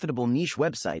a profitable niche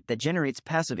website that generates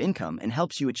passive income and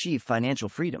helps you achieve financial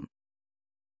freedom.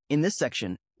 In this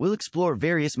section, we'll explore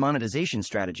various monetization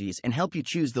strategies and help you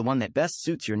choose the one that best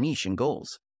suits your niche and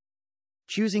goals.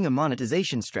 Choosing a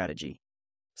monetization strategy.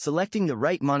 Selecting the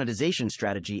right monetization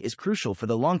strategy is crucial for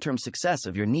the long-term success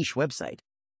of your niche website.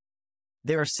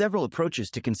 There are several approaches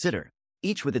to consider,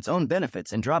 each with its own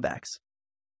benefits and drawbacks.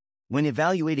 When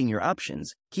evaluating your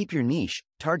options, keep your niche,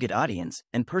 target audience,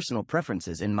 and personal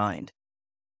preferences in mind.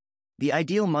 The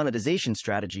ideal monetization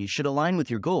strategy should align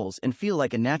with your goals and feel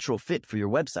like a natural fit for your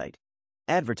website.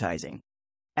 Advertising.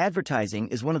 Advertising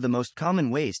is one of the most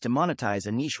common ways to monetize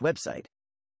a niche website.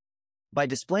 By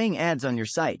displaying ads on your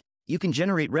site, you can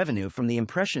generate revenue from the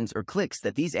impressions or clicks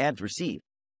that these ads receive.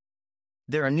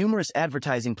 There are numerous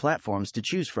advertising platforms to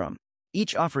choose from,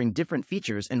 each offering different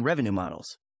features and revenue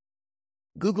models.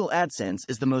 Google AdSense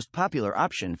is the most popular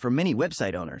option for many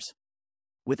website owners.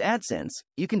 With AdSense,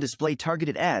 you can display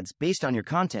targeted ads based on your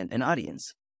content and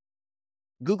audience.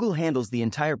 Google handles the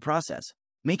entire process,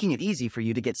 making it easy for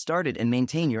you to get started and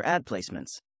maintain your ad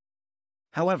placements.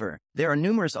 However, there are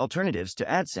numerous alternatives to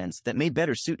AdSense that may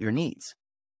better suit your needs.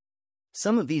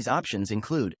 Some of these options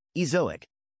include Ezoic,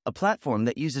 a platform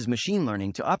that uses machine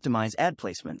learning to optimize ad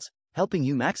placements, helping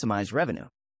you maximize revenue.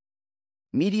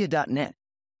 Media.net,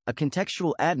 a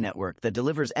contextual ad network that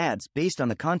delivers ads based on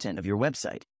the content of your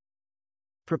website.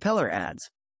 Propeller Ads,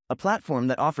 a platform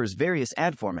that offers various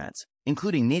ad formats,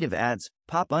 including native ads,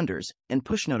 pop-unders, and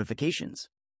push notifications.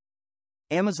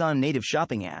 Amazon Native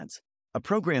Shopping Ads, a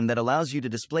program that allows you to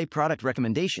display product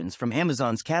recommendations from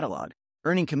Amazon's catalog,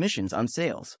 earning commissions on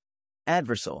sales.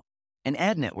 Adversal, an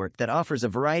ad network that offers a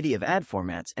variety of ad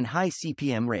formats and high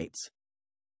CPM rates.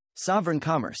 Sovereign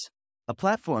Commerce, a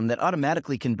platform that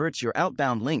automatically converts your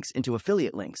outbound links into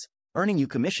affiliate links, earning you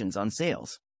commissions on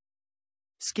sales.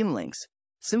 Skimlinks,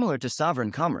 similar to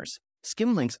Sovereign Commerce,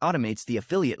 Skimlinks automates the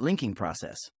affiliate linking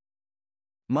process.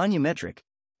 Monumetric,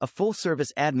 a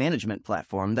full-service ad management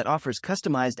platform that offers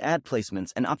customized ad placements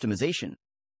and optimization.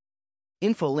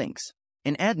 Infolinks,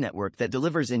 an ad network that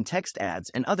delivers in-text ads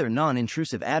and other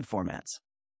non-intrusive ad formats.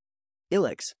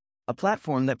 Ilix, a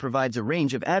platform that provides a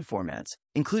range of ad formats,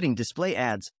 including display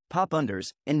ads, pop-unders,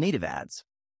 and native ads.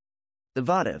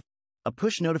 Evotiv, a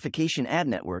push notification ad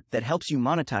network that helps you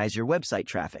monetize your website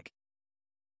traffic.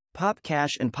 Pop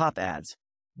Cash and Pop Ads,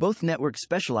 both networks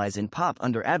specialize in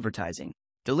pop-under advertising,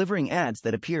 delivering ads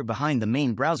that appear behind the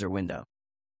main browser window.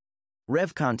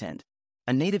 Rev Content,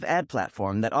 a native ad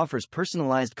platform that offers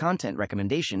personalized content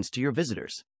recommendations to your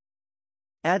visitors.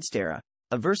 Adstera,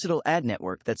 a versatile ad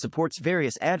network that supports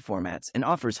various ad formats and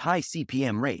offers high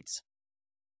CPM rates.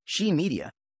 She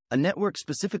Media, a network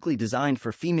specifically designed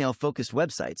for female-focused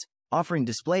websites, offering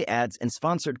display ads and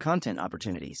sponsored content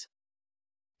opportunities.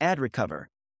 AdRecover,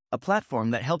 a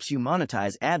platform that helps you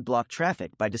monetize ad block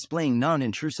traffic by displaying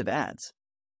non-intrusive ads.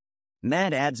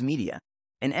 Mad Ads Media,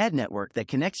 an ad network that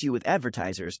connects you with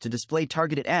advertisers to display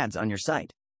targeted ads on your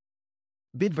site.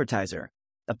 Bidvertiser,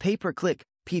 a pay-per-click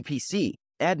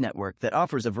ad network that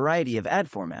offers a variety of ad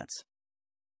formats.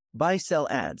 Buy-Sell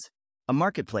Ads, a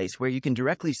marketplace where you can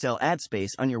directly sell ad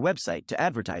space on your website to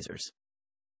advertisers.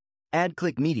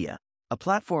 AdClick Media, a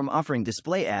platform offering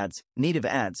display ads, native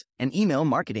ads, and email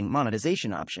marketing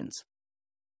monetization options.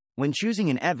 When choosing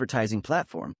an advertising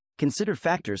platform, consider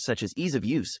factors such as ease of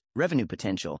use, revenue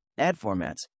potential, ad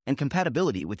formats, and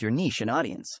compatibility with your niche and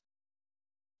audience.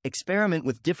 Experiment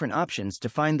with different options to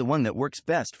find the one that works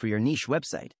best for your niche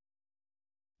website.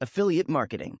 Affiliate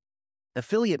marketing.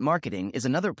 Affiliate marketing is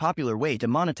another popular way to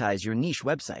monetize your niche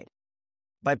website.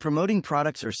 By promoting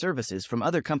products or services from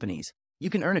other companies, you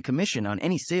can earn a commission on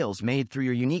any sales made through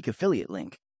your unique affiliate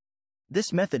link.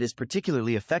 This method is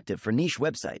particularly effective for niche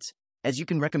websites, as you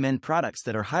can recommend products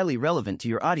that are highly relevant to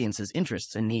your audience's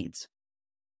interests and needs.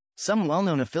 Some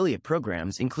well-known affiliate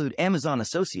programs include Amazon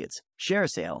Associates,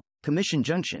 ShareASale, Commission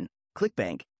Junction,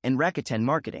 ClickBank, and Rakuten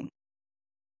Marketing.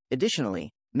 Additionally,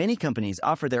 many companies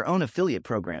offer their own affiliate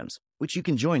programs, which you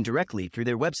can join directly through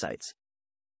their websites.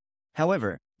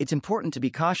 However, it's important to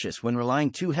be cautious when relying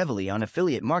too heavily on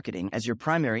affiliate marketing as your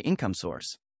primary income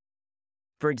source.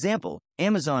 For example,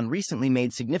 Amazon recently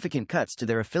made significant cuts to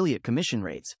their affiliate commission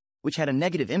rates, which had a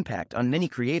negative impact on many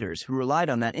creators who relied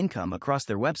on that income across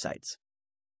their websites.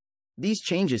 These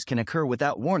changes can occur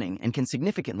without warning and can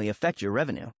significantly affect your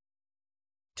revenue.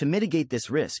 To mitigate this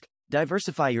risk,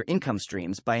 diversify your income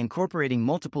streams by incorporating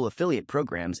multiple affiliate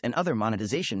programs and other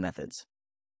monetization methods.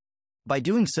 By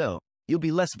doing so, you'll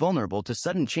be less vulnerable to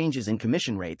sudden changes in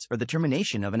commission rates or the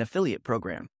termination of an affiliate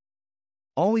program.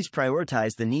 Always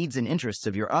prioritize the needs and interests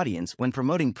of your audience when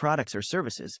promoting products or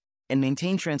services, and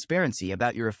maintain transparency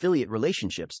about your affiliate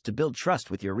relationships to build trust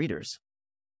with your readers.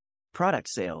 Product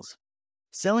sales.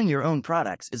 Selling your own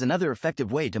products is another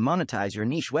effective way to monetize your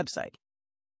niche website.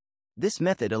 This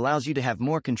method allows you to have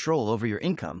more control over your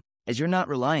income, as you're not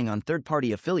relying on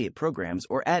third-party affiliate programs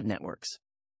or ad networks.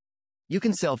 You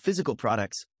can sell physical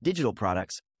products, digital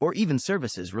products, or even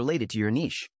services related to your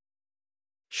niche.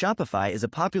 Shopify is a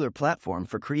popular platform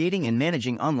for creating and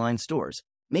managing online stores,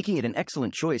 making it an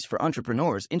excellent choice for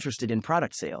entrepreneurs interested in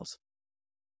product sales.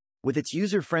 With its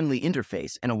user-friendly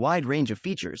interface and a wide range of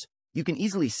features, you can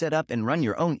easily set up and run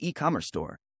your own e-commerce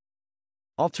store.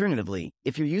 Alternatively,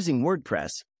 if you're using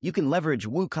WordPress, you can leverage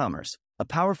WooCommerce, a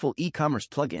powerful e-commerce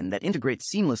plugin that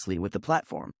integrates seamlessly with the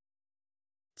platform.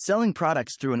 Selling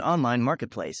products through an online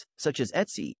marketplace, such as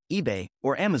Etsy, eBay,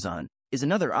 or Amazon, is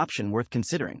another option worth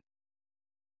considering.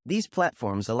 These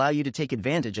platforms allow you to take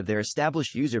advantage of their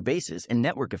established user bases and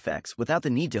network effects without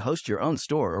the need to host your own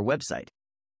store or website.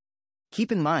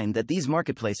 Keep in mind that these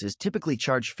marketplaces typically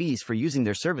charge fees for using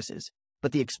their services,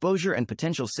 but the exposure and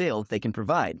potential sales they can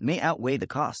provide may outweigh the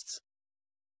costs.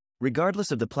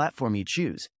 Regardless of the platform you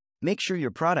choose, make sure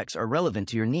your products are relevant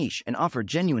to your niche and offer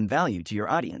genuine value to your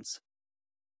audience.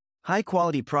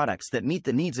 High-quality products that meet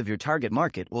the needs of your target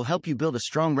market will help you build a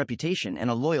strong reputation and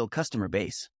a loyal customer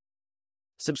base.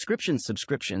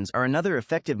 Subscriptions are another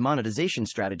effective monetization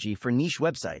strategy for niche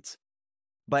websites.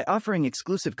 By offering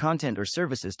exclusive content or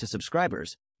services to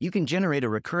subscribers, you can generate a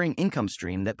recurring income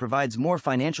stream that provides more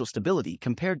financial stability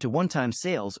compared to one-time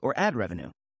sales or ad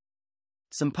revenue.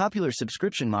 Some popular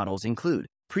subscription models include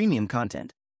premium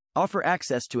content. Offer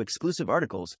access to exclusive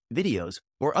articles, videos,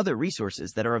 or other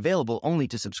resources that are available only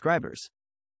to subscribers.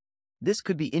 This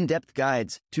could be in-depth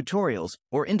guides, tutorials,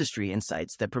 or industry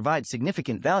insights that provide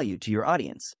significant value to your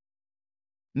audience.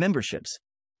 Memberships.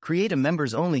 Create a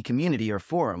members-only community or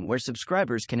forum where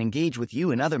subscribers can engage with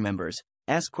you and other members,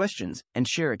 ask questions, and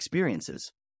share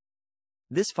experiences.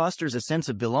 This fosters a sense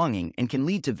of belonging and can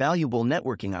lead to valuable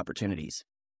networking opportunities.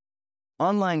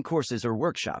 Online courses or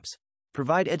workshops.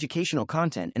 Provide educational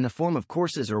content in the form of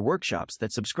courses or workshops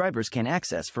that subscribers can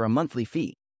access for a monthly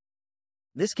fee.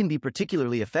 This can be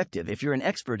particularly effective if you're an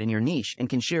expert in your niche and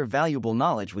can share valuable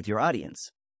knowledge with your audience.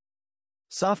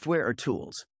 Software or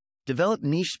tools. Develop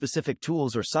niche-specific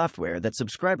tools or software that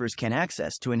subscribers can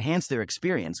access to enhance their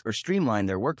experience or streamline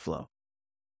their workflow.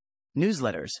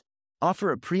 Newsletters.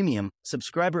 Offer a premium,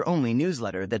 subscriber-only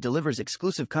newsletter that delivers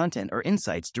exclusive content or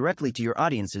insights directly to your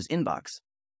audience's inbox.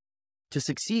 To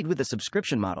succeed with a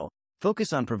subscription model,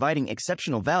 focus on providing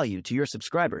exceptional value to your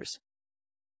subscribers.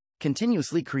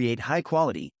 Continuously create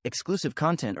high-quality, exclusive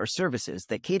content or services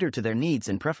that cater to their needs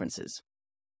and preferences.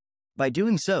 By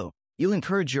doing so, you'll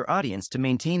encourage your audience to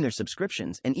maintain their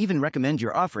subscriptions and even recommend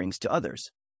your offerings to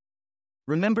others.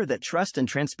 Remember that trust and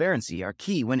transparency are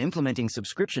key when implementing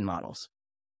subscription models.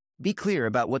 Be clear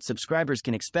about what subscribers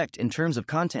can expect in terms of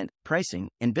content, pricing,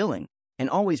 and billing, and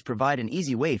always provide an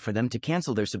easy way for them to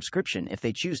cancel their subscription if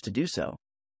they choose to do so.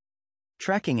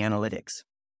 Tracking analytics.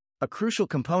 A crucial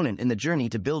component in the journey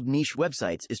to build niche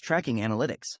websites is tracking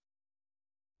analytics.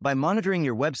 By monitoring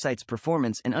your website's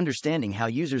performance and understanding how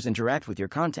users interact with your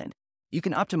content, you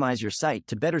can optimize your site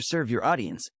to better serve your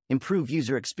audience, improve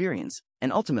user experience,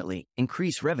 and ultimately,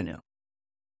 increase revenue.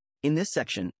 In this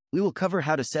section, we will cover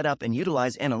how to set up and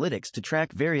utilize analytics to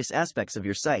track various aspects of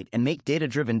your site and make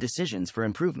data-driven decisions for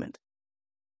improvement.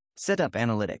 Set up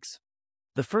analytics.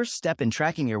 The first step in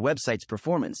tracking your website's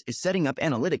performance is setting up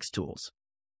analytics tools.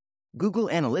 Google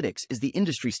Analytics is the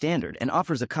industry standard and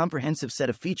offers a comprehensive set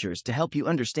of features to help you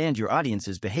understand your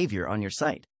audience's behavior on your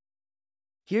site.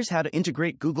 Here's how to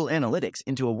integrate Google Analytics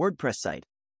into a WordPress site.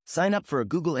 Sign up for a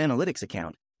Google Analytics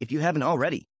account, if you haven't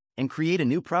already, and create a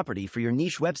new property for your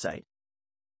niche website.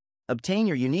 Obtain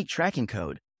your unique tracking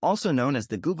code, also known as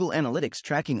the Google Analytics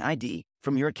Tracking ID,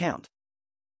 from your account.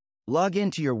 Log in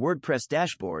to your WordPress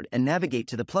dashboard and navigate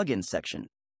to the Plugins section.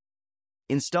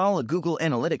 Install a Google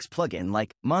Analytics plugin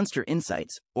like Monster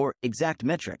Insights or Exact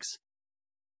Metrics.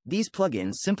 These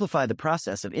plugins simplify the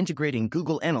process of integrating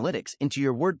Google Analytics into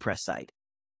your WordPress site.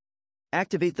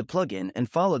 Activate the plugin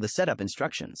and follow the setup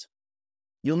instructions.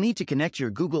 You'll need to connect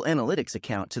your Google Analytics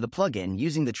account to the plugin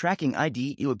using the tracking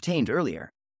ID you obtained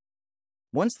earlier.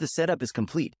 Once the setup is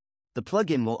complete, the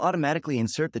plugin will automatically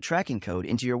insert the tracking code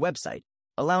into your website,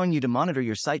 allowing you to monitor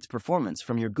your site's performance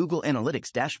from your Google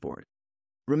Analytics dashboard.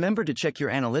 Remember to check your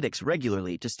analytics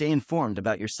regularly to stay informed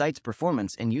about your site's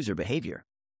performance and user behavior.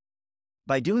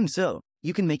 By doing so,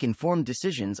 you can make informed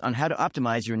decisions on how to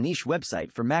optimize your niche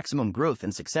website for maximum growth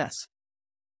and success.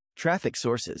 Traffic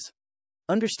sources.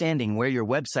 Understanding where your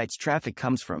website's traffic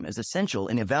comes from is essential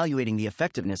in evaluating the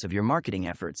effectiveness of your marketing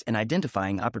efforts and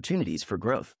identifying opportunities for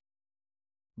growth.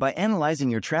 By analyzing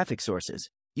your traffic sources,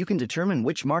 you can determine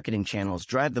which marketing channels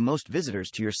drive the most visitors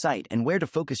to your site and where to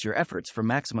focus your efforts for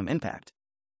maximum impact.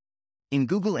 In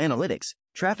Google Analytics,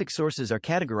 traffic sources are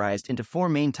categorized into 4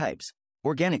 main types.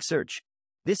 Organic search.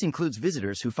 This includes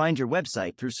visitors who find your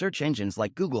website through search engines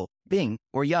like Google, Bing,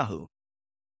 or Yahoo.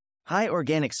 High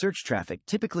organic search traffic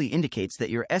typically indicates that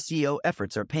your SEO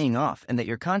efforts are paying off and that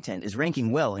your content is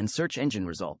ranking well in search engine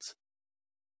results.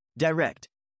 Direct.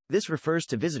 This refers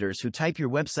to visitors who type your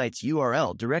website's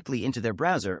URL directly into their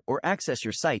browser or access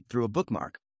your site through a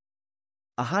bookmark.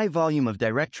 A high volume of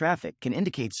direct traffic can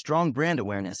indicate strong brand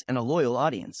awareness and a loyal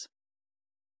audience.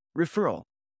 Referral.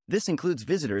 This includes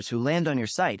visitors who land on your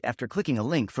site after clicking a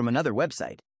link from another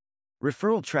website.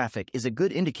 Referral traffic is a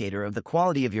good indicator of the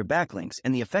quality of your backlinks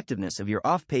and the effectiveness of your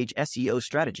off-page SEO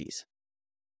strategies.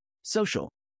 Social.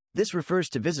 This refers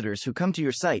to visitors who come to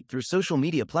your site through social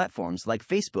media platforms like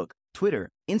Facebook, Twitter,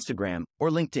 Instagram, or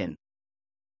LinkedIn.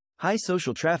 High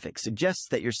social traffic suggests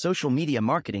that your social media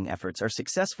marketing efforts are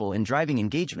successful in driving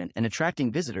engagement and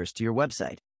attracting visitors to your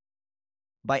website.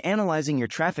 By analyzing your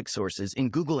traffic sources in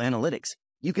Google Analytics,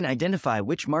 you can identify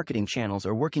which marketing channels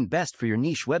are working best for your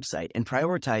niche website and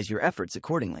prioritize your efforts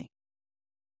accordingly.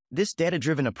 This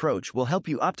data-driven approach will help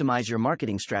you optimize your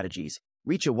marketing strategies,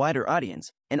 reach a wider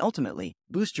audience, and ultimately,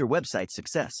 boost your website's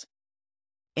success.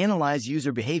 Analyze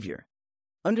user behavior.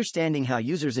 Understanding how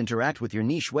users interact with your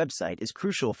niche website is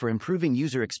crucial for improving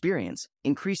user experience,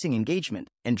 increasing engagement,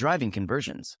 and driving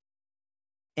conversions.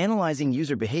 Analyzing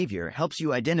user behavior helps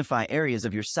you identify areas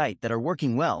of your site that are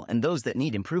working well and those that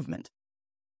need improvement.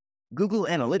 Google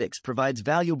Analytics provides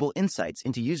valuable insights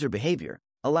into user behavior,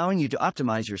 allowing you to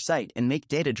optimize your site and make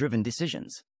data-driven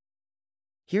decisions.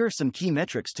 Here are some key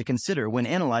metrics to consider when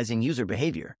analyzing user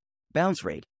behavior. Bounce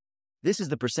rate. This is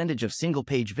the percentage of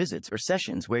single-page visits or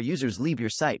sessions where users leave your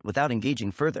site without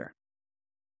engaging further.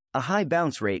 A high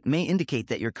bounce rate may indicate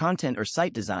that your content or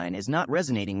site design is not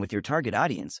resonating with your target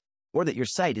audience, or that your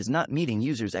site is not meeting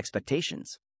users'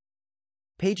 expectations.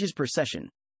 Pages per session.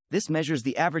 This measures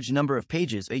the average number of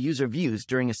pages a user views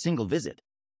during a single visit.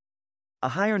 A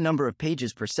higher number of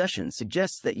pages per session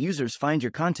suggests that users find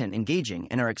your content engaging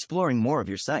and are exploring more of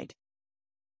your site.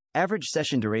 Average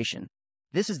session duration.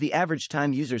 This is the average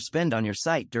time users spend on your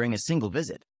site during a single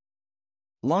visit.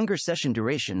 Longer session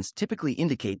durations typically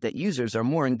indicate that users are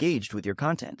more engaged with your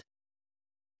content.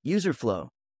 User flow.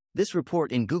 This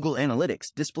report in Google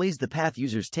Analytics displays the path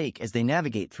users take as they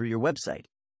navigate through your website.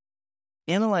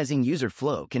 Analyzing user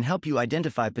flow can help you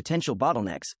identify potential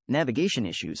bottlenecks, navigation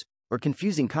issues, or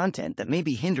confusing content that may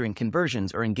be hindering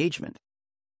conversions or engagement.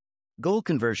 Goal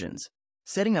conversions.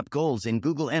 Setting up goals in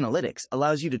Google Analytics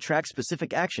allows you to track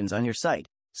specific actions on your site,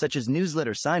 such as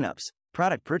newsletter signups,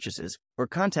 product purchases, or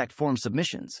contact form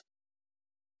submissions.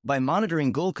 By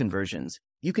monitoring goal conversions,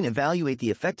 you can evaluate the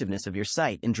effectiveness of your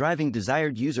site in driving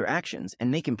desired user actions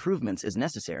and make improvements as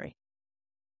necessary.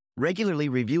 Regularly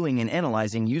reviewing and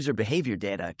analyzing user behavior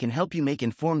data can help you make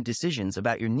informed decisions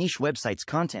about your niche website's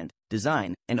content,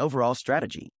 design, and overall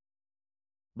strategy.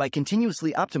 By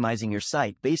continuously optimizing your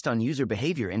site based on user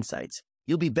behavior insights,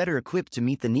 you'll be better equipped to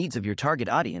meet the needs of your target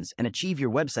audience and achieve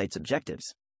your website's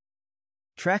objectives.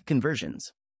 Track conversions.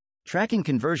 Tracking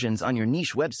conversions on your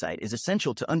niche website is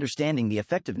essential to understanding the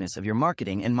effectiveness of your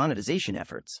marketing and monetization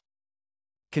efforts.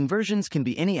 Conversions can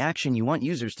be any action you want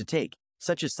users to take,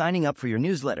 such as signing up for your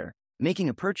newsletter, making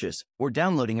a purchase, or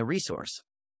downloading a resource.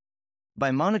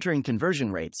 By monitoring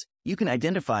conversion rates, you can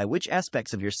identify which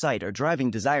aspects of your site are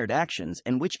driving desired actions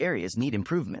and which areas need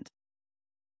improvement.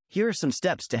 Here are some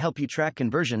steps to help you track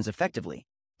conversions effectively.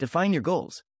 Define your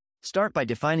goals. Start by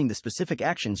defining the specific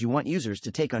actions you want users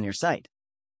to take on your site.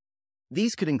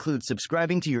 These could include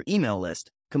subscribing to your email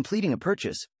list, completing a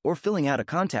purchase, or filling out a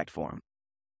contact form.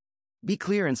 Be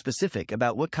clear and specific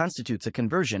about what constitutes a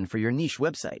conversion for your niche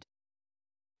website.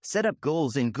 Set up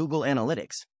goals in Google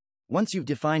Analytics. Once you've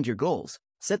defined your goals,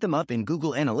 set them up in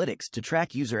Google Analytics to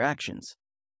track user actions.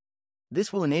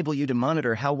 This will enable you to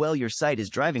monitor how well your site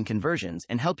is driving conversions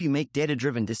and help you make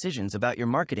data-driven decisions about your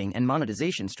marketing and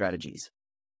monetization strategies.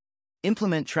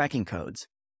 Implement tracking codes.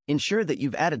 Ensure that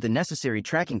you've added the necessary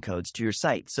tracking codes to your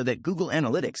site so that Google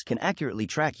Analytics can accurately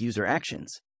track user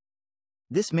actions.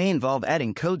 This may involve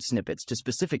adding code snippets to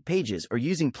specific pages or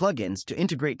using plugins to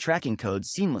integrate tracking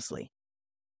codes seamlessly.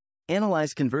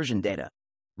 Analyze conversion data.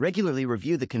 Regularly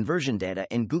review the conversion data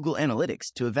in Google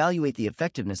Analytics to evaluate the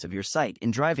effectiveness of your site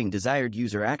in driving desired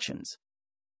user actions.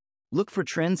 Look for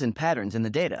trends and patterns in the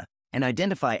data and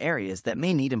identify areas that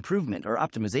may need improvement or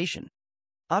optimization.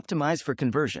 Optimize for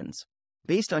conversions.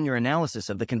 Based on your analysis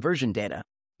of the conversion data,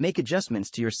 make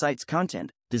adjustments to your site's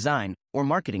content, design, or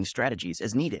marketing strategies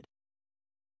as needed.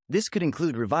 This could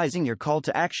include revising your call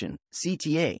to action,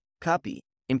 CTA, copy,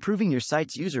 improving your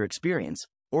site's user experience,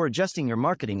 or adjusting your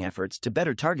marketing efforts to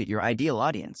better target your ideal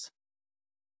audience.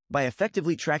 By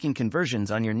effectively tracking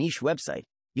conversions on your niche website,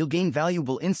 you'll gain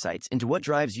valuable insights into what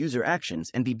drives user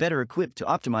actions and be better equipped to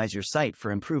optimize your site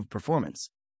for improved performance.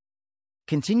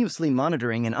 Continuously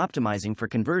monitoring and optimizing for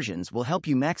conversions will help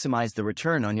you maximize the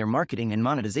return on your marketing and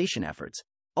monetization efforts,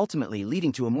 ultimately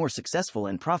leading to a more successful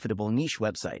and profitable niche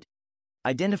website.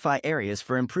 Identify areas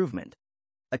for improvement.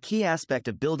 A key aspect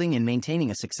of building and maintaining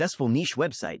a successful niche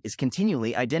website is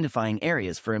continually identifying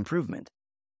areas for improvement.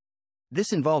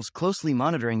 This involves closely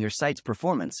monitoring your site's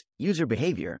performance, user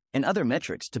behavior, and other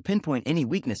metrics to pinpoint any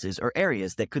weaknesses or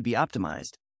areas that could be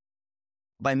optimized.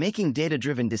 By making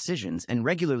data-driven decisions and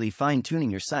regularly fine-tuning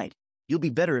your site, you'll be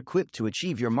better equipped to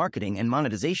achieve your marketing and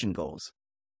monetization goals.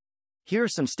 Here are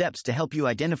some steps to help you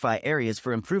identify areas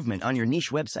for improvement on your niche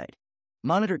website.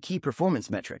 Monitor key performance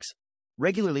metrics.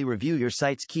 Regularly review your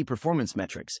site's key performance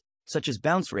metrics, such as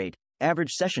bounce rate,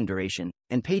 average session duration,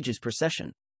 and pages per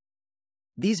session.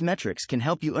 These metrics can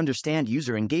help you understand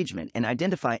user engagement and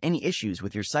identify any issues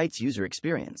with your site's user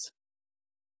experience.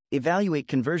 Evaluate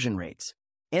conversion rates.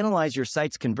 Analyze your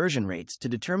site's conversion rates to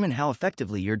determine how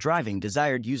effectively you're driving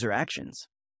desired user actions.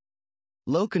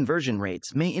 Low conversion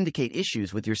rates may indicate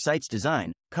issues with your site's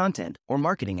design, content, or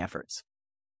marketing efforts.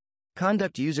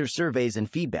 Conduct user surveys and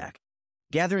feedback.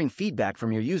 Gathering feedback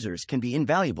from your users can be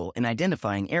invaluable in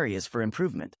identifying areas for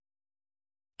improvement.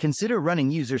 Consider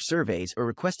running user surveys or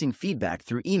requesting feedback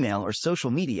through email or social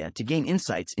media to gain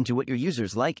insights into what your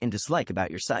users like and dislike about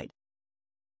your site.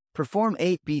 Perform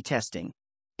A/B testing.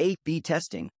 A/B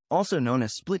testing, also known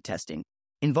as split testing,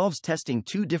 involves testing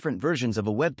two different versions of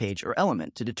a web page or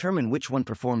element to determine which one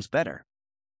performs better.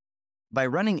 By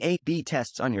running A/B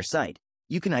tests on your site,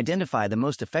 you can identify the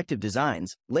most effective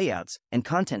designs, layouts, and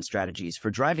content strategies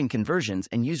for driving conversions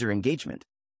and user engagement.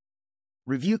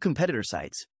 Review competitor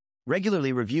sites.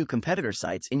 Regularly review competitor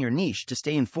sites in your niche to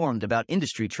stay informed about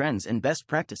industry trends and best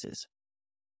practices.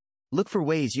 Look for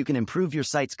ways you can improve your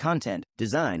site's content,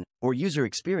 design, or user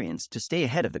experience to stay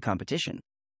ahead of the competition.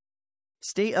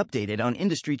 Stay updated on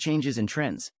industry changes and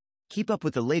trends. Keep up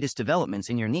with the latest developments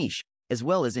in your niche, as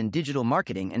well as in digital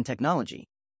marketing and technology.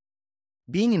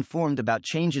 Being informed about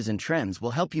changes and trends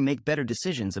will help you make better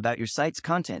decisions about your site's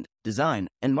content, design,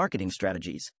 and marketing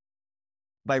strategies.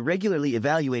 By regularly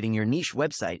evaluating your niche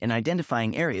website and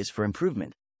identifying areas for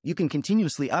improvement, you can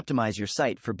continuously optimize your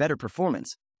site for better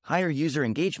performance, higher user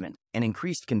engagement, and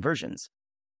increased conversions.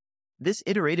 This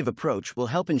iterative approach will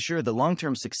help ensure the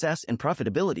long-term success and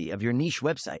profitability of your niche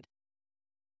website.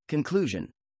 Conclusion.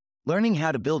 Learning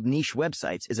how to build niche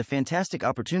websites is a fantastic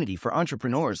opportunity for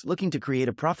entrepreneurs looking to create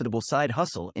a profitable side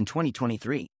hustle in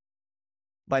 2023.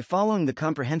 By following the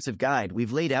comprehensive guide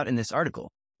we've laid out in this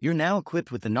article, you're now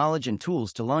equipped with the knowledge and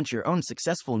tools to launch your own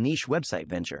successful niche website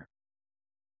venture.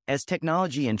 As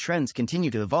technology and trends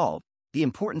continue to evolve, the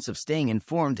importance of staying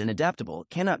informed and adaptable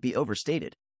cannot be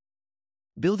overstated.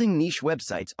 Building niche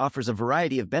websites offers a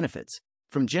variety of benefits,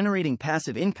 from generating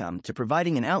passive income to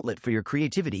providing an outlet for your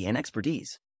creativity and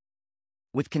expertise.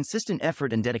 With consistent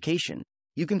effort and dedication,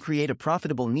 you can create a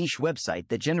profitable niche website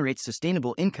that generates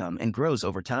sustainable income and grows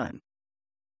over time.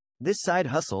 This side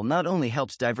hustle not only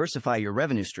helps diversify your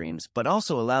revenue streams but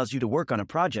also allows you to work on a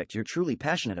project you're truly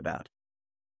passionate about.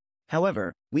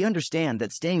 However, we understand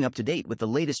that staying up to date with the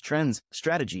latest trends,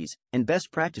 strategies, and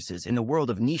best practices in the world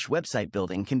of niche website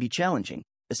building can be challenging,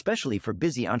 especially for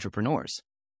busy entrepreneurs.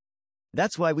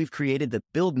 That's why we've created the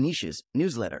Build Niches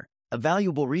newsletter, a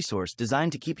valuable resource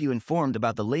designed to keep you informed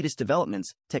about the latest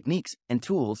developments, techniques, and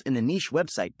tools in the niche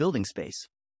website building space.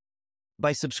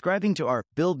 By subscribing to our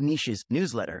Build Niches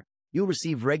newsletter, you'll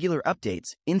receive regular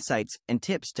updates, insights, and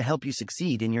tips to help you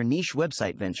succeed in your niche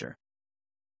website venture.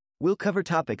 We'll cover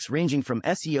topics ranging from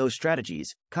SEO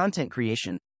strategies, content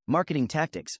creation, marketing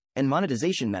tactics, and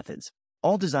monetization methods,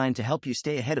 all designed to help you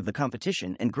stay ahead of the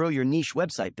competition and grow your niche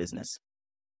website business.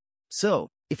 So,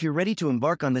 if you're ready to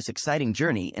embark on this exciting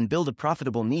journey and build a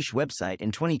profitable niche website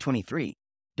in 2023,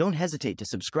 don't hesitate to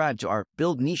subscribe to our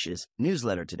Build Niches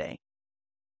newsletter today.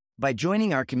 By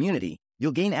joining our community,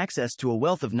 you'll gain access to a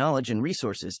wealth of knowledge and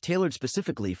resources tailored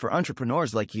specifically for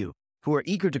entrepreneurs like you, who are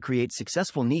eager to create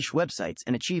successful niche websites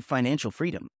and achieve financial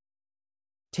freedom.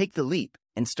 Take the leap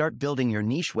and start building your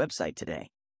niche website today.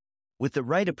 With the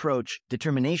right approach,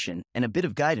 determination, and a bit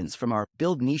of guidance from our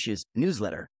Build Niches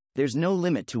newsletter, there's no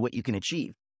limit to what you can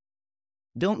achieve.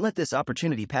 Don't let this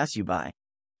opportunity pass you by.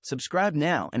 Subscribe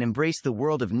now and embrace the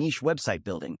world of niche website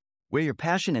building, where your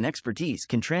passion and expertise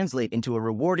can translate into a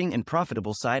rewarding and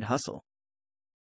profitable side hustle.